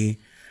movie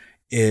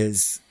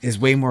is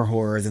way more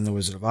horror than The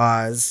Wizard of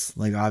Oz.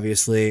 Like,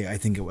 obviously, I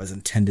think it was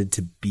intended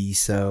to be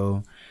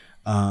so.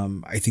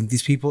 I think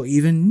these people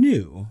even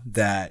knew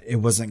that it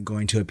wasn't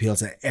going to appeal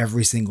to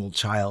every single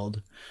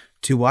child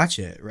to watch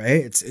it,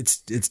 right?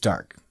 It's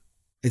dark,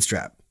 it's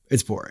drab,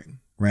 it's boring,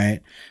 right?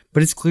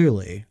 But it's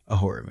clearly a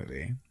horror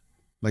movie,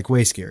 like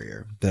way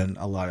scarier than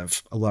a lot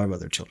of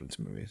other children's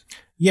movies.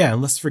 Yeah,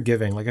 and less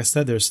forgiving. Like I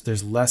said,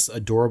 there's less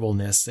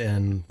adorableness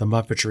in the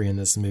Muppetry in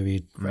this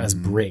movie as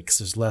breaks.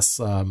 There's less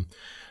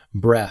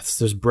breaths.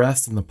 There's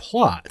breaths in the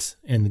plot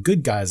and the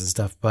good guys and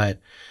stuff,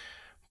 but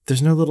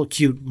there's no little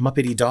cute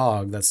Muppety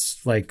dog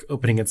that's like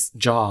opening its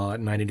jaw at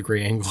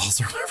 90-degree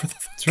angles or whatever the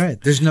fuck. That's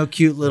right. There's no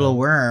cute little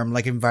worm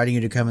like inviting you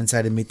to come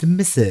inside and meet the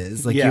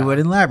missus like you would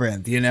in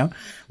Labyrinth, you know?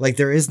 Like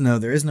there is no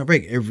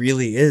break. It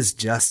really is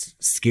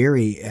just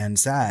scary and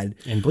sad.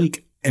 And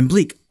bleak. And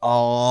bleak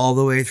all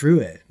the way through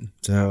it.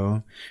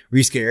 So, were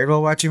you scared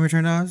while watching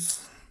Return to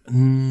Oz?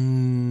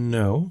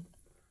 No.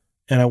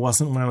 And I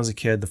wasn't when I was a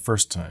kid the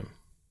first time.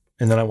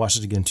 And then I watched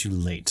it again too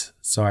late.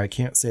 So I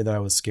can't say that I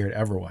was scared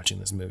ever watching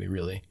this movie,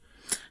 really.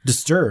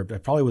 Disturbed. I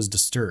probably was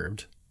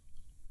disturbed.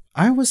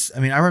 I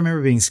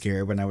remember being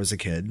scared when I was a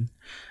kid.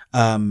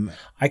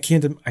 I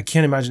can't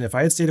imagine if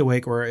I had stayed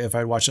awake or if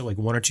I'd watched it like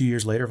 1 or 2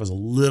 years later, if I was a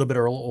little bit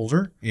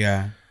older.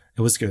 Yeah.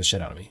 It would scare the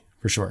shit out of me,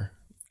 for sure.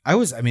 So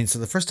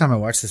the first time I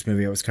watched this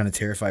movie, I was kind of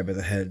terrified by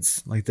the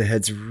heads. Like the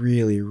heads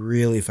really,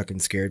 really fucking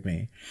scared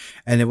me.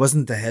 And it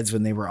wasn't the heads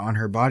when they were on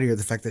her body or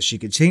the fact that she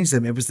could change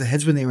them. It was the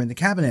heads when they were in the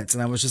cabinets.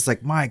 And I was just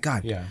like, my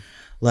God. Yeah.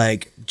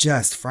 Like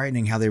just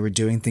frightening how they were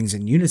doing things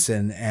in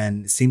unison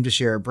and seemed to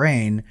share a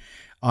brain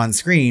on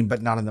screen,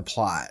 but not in the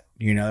plot.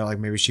 You know, like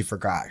maybe she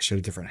forgot, she had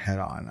a different head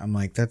on. I'm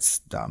like, that's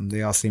dumb.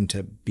 They all seem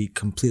to be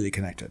completely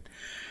connected.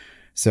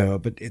 So,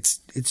 but it's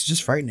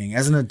just frightening.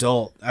 As an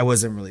adult, I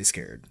wasn't really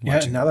scared. Yeah,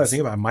 now that I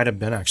think about it, I might have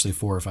been actually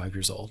 4 or 5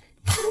 years old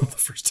the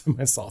first time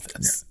I saw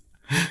this.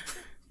 Yeah.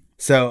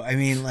 So, I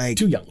mean, like...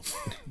 Too young.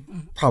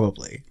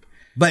 Probably.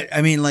 But,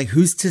 I mean, like,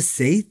 who's to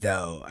say,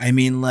 though? I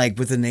mean, like,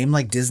 with a name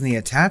like Disney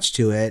attached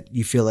to it,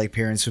 you feel like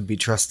parents would be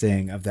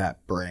trusting of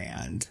that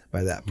brand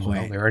by that point.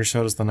 Well, they already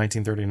showed us the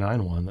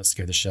 1939 one that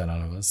scared the shit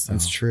out of us. So.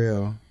 That's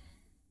true.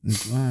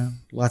 Well,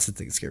 lots of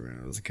things scared me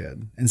when I was a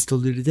kid and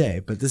still do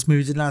today. But this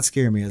movie did not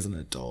scare me as an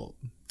adult.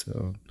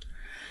 So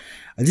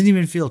I didn't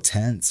even feel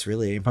tense,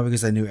 really. Probably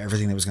because I knew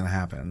everything that was going to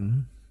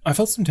happen. I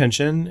felt some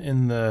tension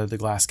in the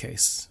glass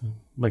case,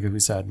 like we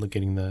said, like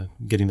getting the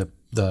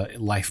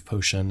life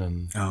potion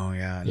and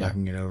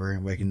knocking it over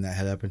and waking that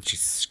head up, and she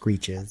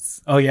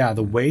screeches. Oh yeah,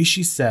 the way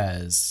she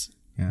says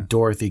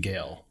Dorothy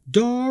Gale.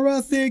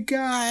 Dorothy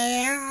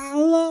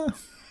Gale.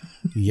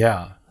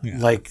 Yeah,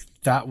 like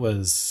that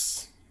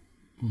was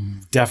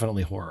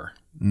definitely horror.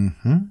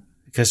 Mm-hmm.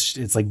 Because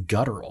it's like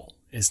guttural.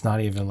 It's not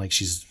even like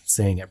she's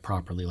saying it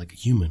properly like a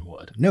human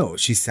would. No,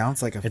 she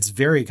sounds like It's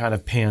very kind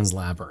of Pan's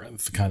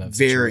Labyrinth kind of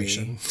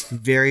situation.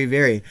 Very,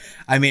 very.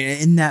 I mean,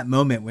 in that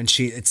moment when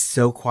it's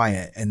so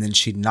quiet and then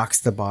she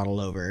knocks the bottle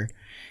over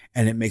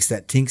and it makes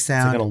that tink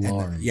sound. It's like an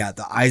alarm.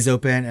 The eyes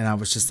open and I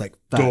was just like,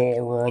 fuck.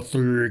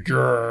 Dorothy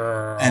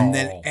Gale. And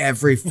then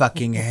every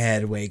fucking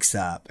head wakes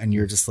up and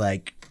you're just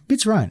like,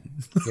 bitch, run.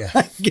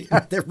 Yeah. Get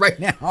out there right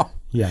now.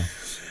 Yeah.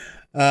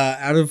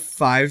 Out of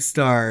 5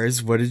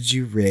 stars, what did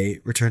you rate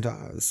Return to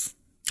Oz?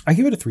 I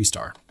give it a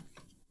 3-star.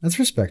 That's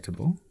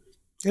respectable.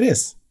 It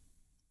is.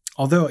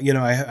 Although,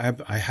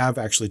 I have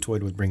actually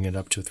toyed with bringing it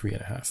up to a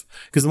 3.5.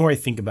 Because the more I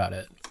think about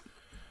it,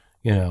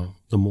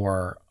 the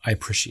more I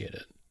appreciate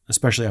it.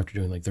 Especially after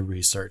doing like the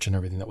research and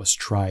everything that was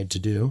tried to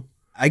do.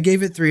 I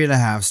gave it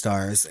 3.5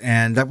 stars,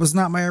 and that was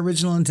not my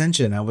original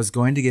intention. I was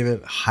going to give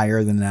it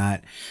higher than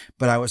that,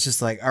 but I was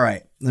just like, all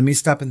right, let me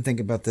stop and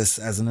think about this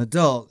as an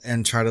adult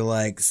and try to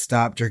like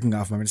stop jerking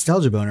off my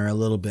nostalgia boner a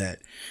little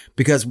bit.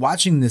 Because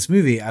watching this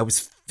movie, I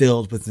was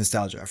filled with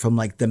nostalgia from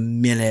like the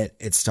minute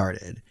it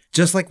started.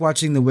 Just like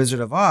watching The Wizard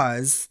of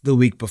Oz the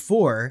week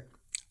before,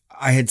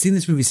 I had seen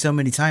this movie so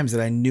many times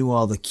that I knew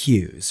all the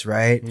cues,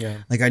 right? Yeah.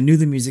 Like I knew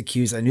the music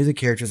cues, I knew the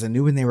characters, I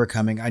knew when they were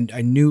coming,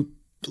 I knew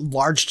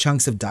large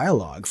chunks of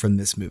dialogue from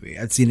this movie.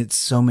 I'd seen it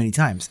so many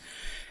times.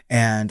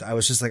 And I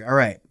was just like, all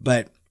right.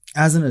 But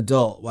as an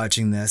adult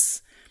watching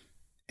this,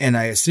 and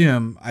I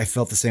assume I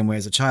felt the same way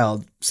as a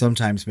child,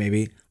 sometimes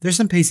maybe, there's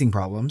some pacing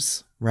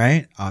problems,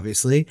 right?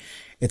 Obviously.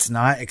 It's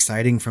not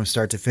exciting from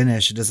start to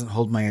finish. It doesn't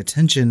hold my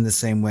attention the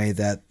same way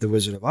that The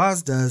Wizard of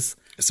Oz does.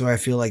 So I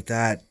feel like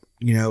that,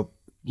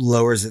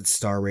 lowers its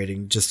star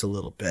rating just a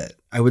little bit.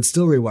 I would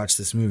still rewatch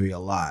this movie a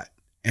lot.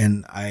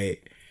 And I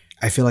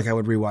feel like I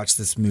would rewatch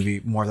this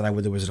movie more than I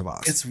would The Wizard of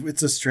Oz.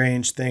 It's a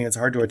strange thing. It's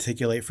hard to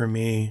articulate for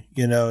me.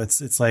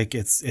 It's like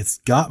it's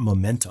got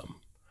momentum.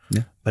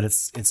 Yeah. But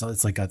it's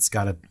like it's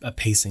got a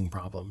pacing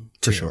problem.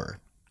 For sure.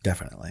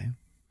 Definitely.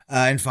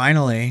 And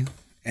finally,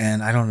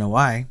 and I don't know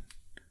why,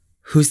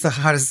 who's the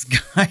hottest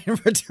guy in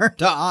Return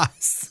to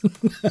Oz?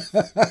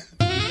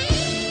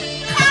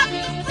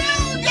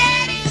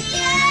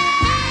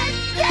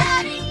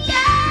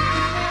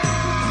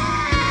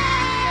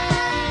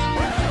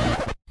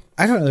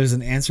 I don't know. There's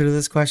an answer to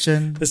this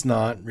question. It's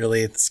not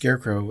really. The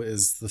Scarecrow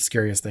is the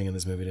scariest thing in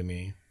this movie to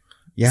me.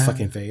 Yeah. His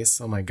fucking face.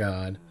 Oh my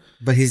God.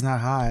 But he's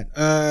not hot.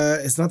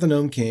 It's not the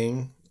Gnome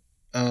King.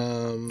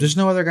 There's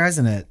no other guys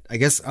in it. I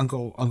guess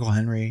Uncle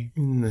Henry.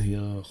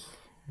 Yeah.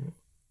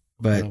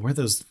 But where are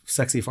those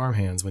sexy farm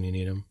hands when you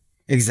need them?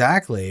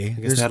 Exactly.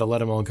 I guess they had to let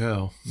them all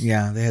go.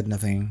 Yeah, they had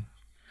nothing.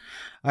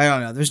 I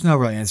don't know. There's no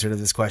real answer to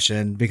this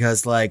question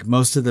because like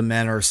most of the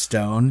men are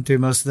stoned through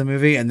most of the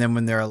movie. And then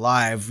when they're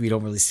alive, we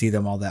don't really see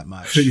them all that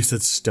much. You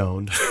said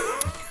stoned.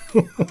 I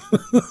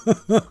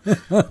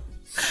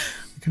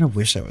kind of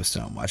wish I was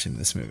stoned watching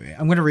this movie.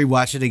 I'm going to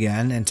rewatch it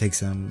again and take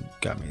some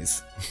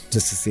gummies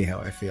just to see how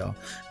I feel. And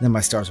then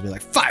my stars will be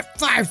like 5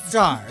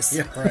 stars.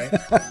 Yeah, right.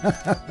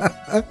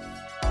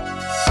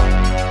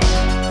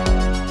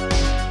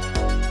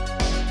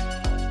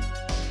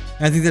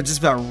 I think that just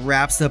about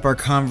wraps up our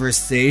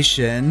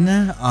conversation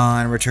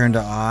on Return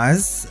to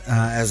Oz.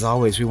 As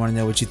always, we want to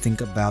know what you think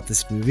about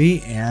this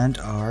movie and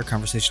our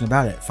conversation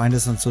about it. Find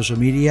us on social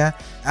media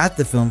at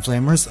The Film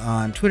Flamers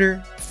on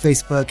Twitter,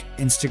 Facebook,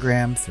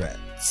 Instagram,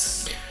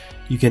 Threads.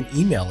 You can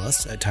email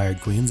us at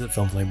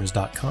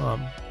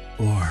tiredqueens@filmflamers.com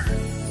or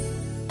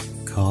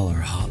call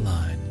our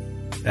hotline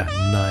at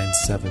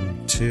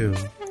 972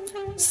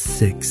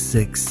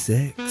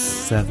 666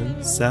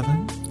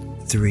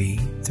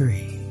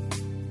 7733.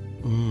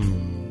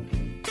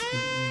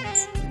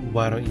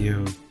 Why don't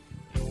you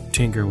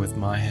tinker with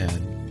my head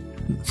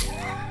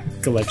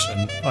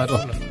collection? I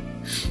don't know.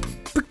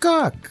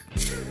 Peacock!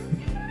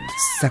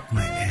 Suck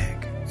my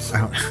egg. I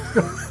don't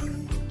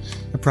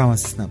I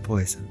promise it's not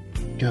poison.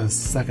 Go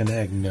suck an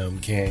egg, Gnome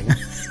King.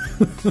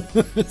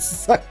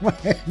 Suck my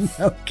egg,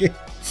 Gnome King.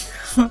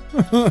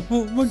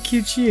 What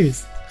cute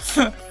shoes.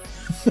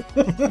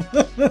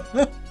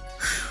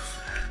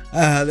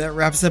 That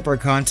wraps up our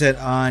content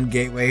on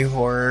Gateway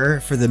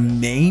Horror for the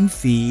main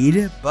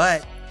feed,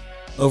 but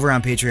over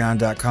on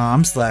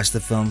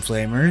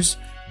patreon.com/thefilmflamers,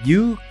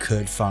 you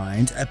could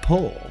find a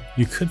poll.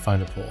 You could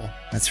find a poll.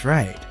 That's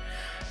right.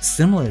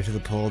 Similar to the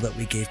poll that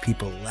we gave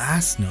people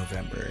last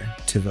November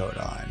to vote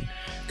on.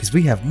 Because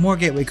we have more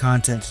Gateway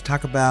content to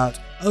talk about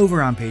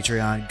over on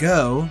Patreon.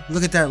 Go,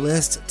 look at that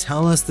list,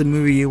 tell us the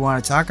movie you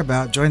want to talk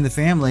about, join the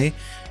family,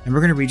 and we're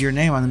going to read your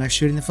name on the next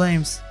Shooting the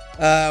Flames.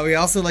 We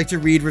also like to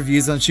read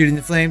reviews on Shooting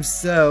the Flames,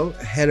 so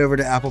head over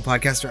to Apple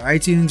Podcasts or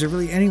iTunes or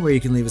really anywhere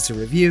you can leave us a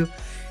review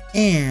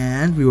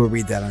And we will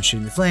read that on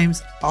Shooting the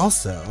Flames.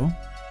 Also,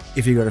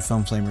 if you go to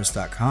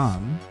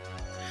filmflamers.com,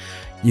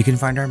 you can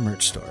find our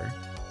merch store.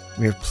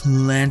 We have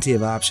plenty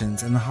of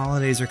options, and the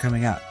holidays are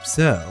coming up.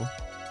 So,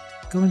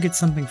 go and get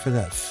something for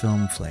that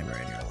film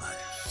flamer in your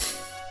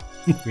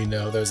life. We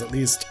know there's at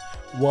least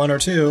one or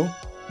two.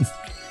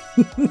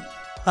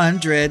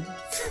 100.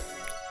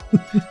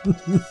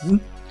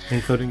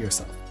 Including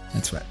yourself.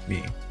 That's right,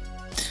 me.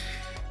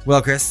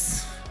 Well,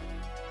 Chris,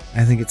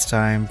 I think it's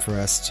time for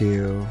us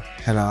to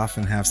head off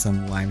and have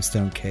some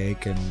limestone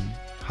cake and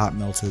hot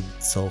melted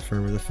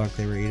sulfur, where the fuck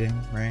they were eating,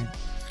 right?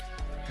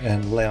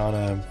 And lay on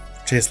a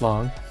Chase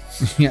Long.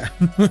 Yeah.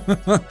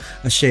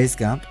 A Shays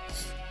Gump.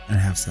 And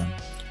have some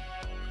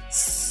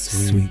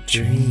sweet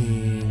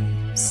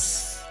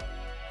dreams.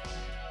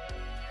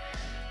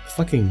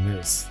 Fucking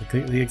moose.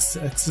 Like the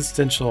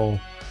existential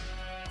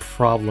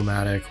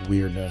problematic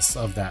weirdness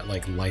of that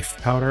like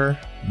life powder.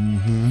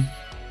 Mm-hmm.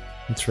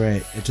 That's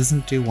right. It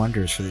doesn't do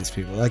wonders for these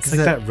people. Like, it's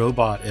like that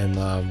robot in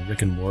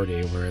Rick and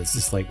Morty where it's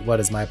just like, what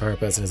is my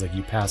purpose? And it's like,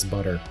 you pass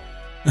butter.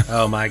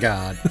 Oh my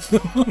god.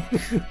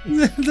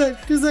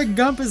 Because that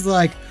Gump is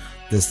like,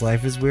 this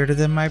life is weirder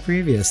than my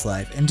previous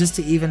life. And just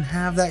to even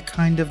have that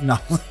kind of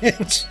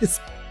knowledge is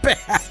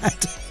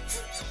bad.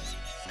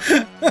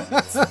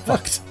 It's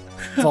fucked.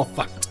 It's all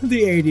fucked.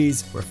 The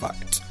 80s were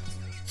fucked.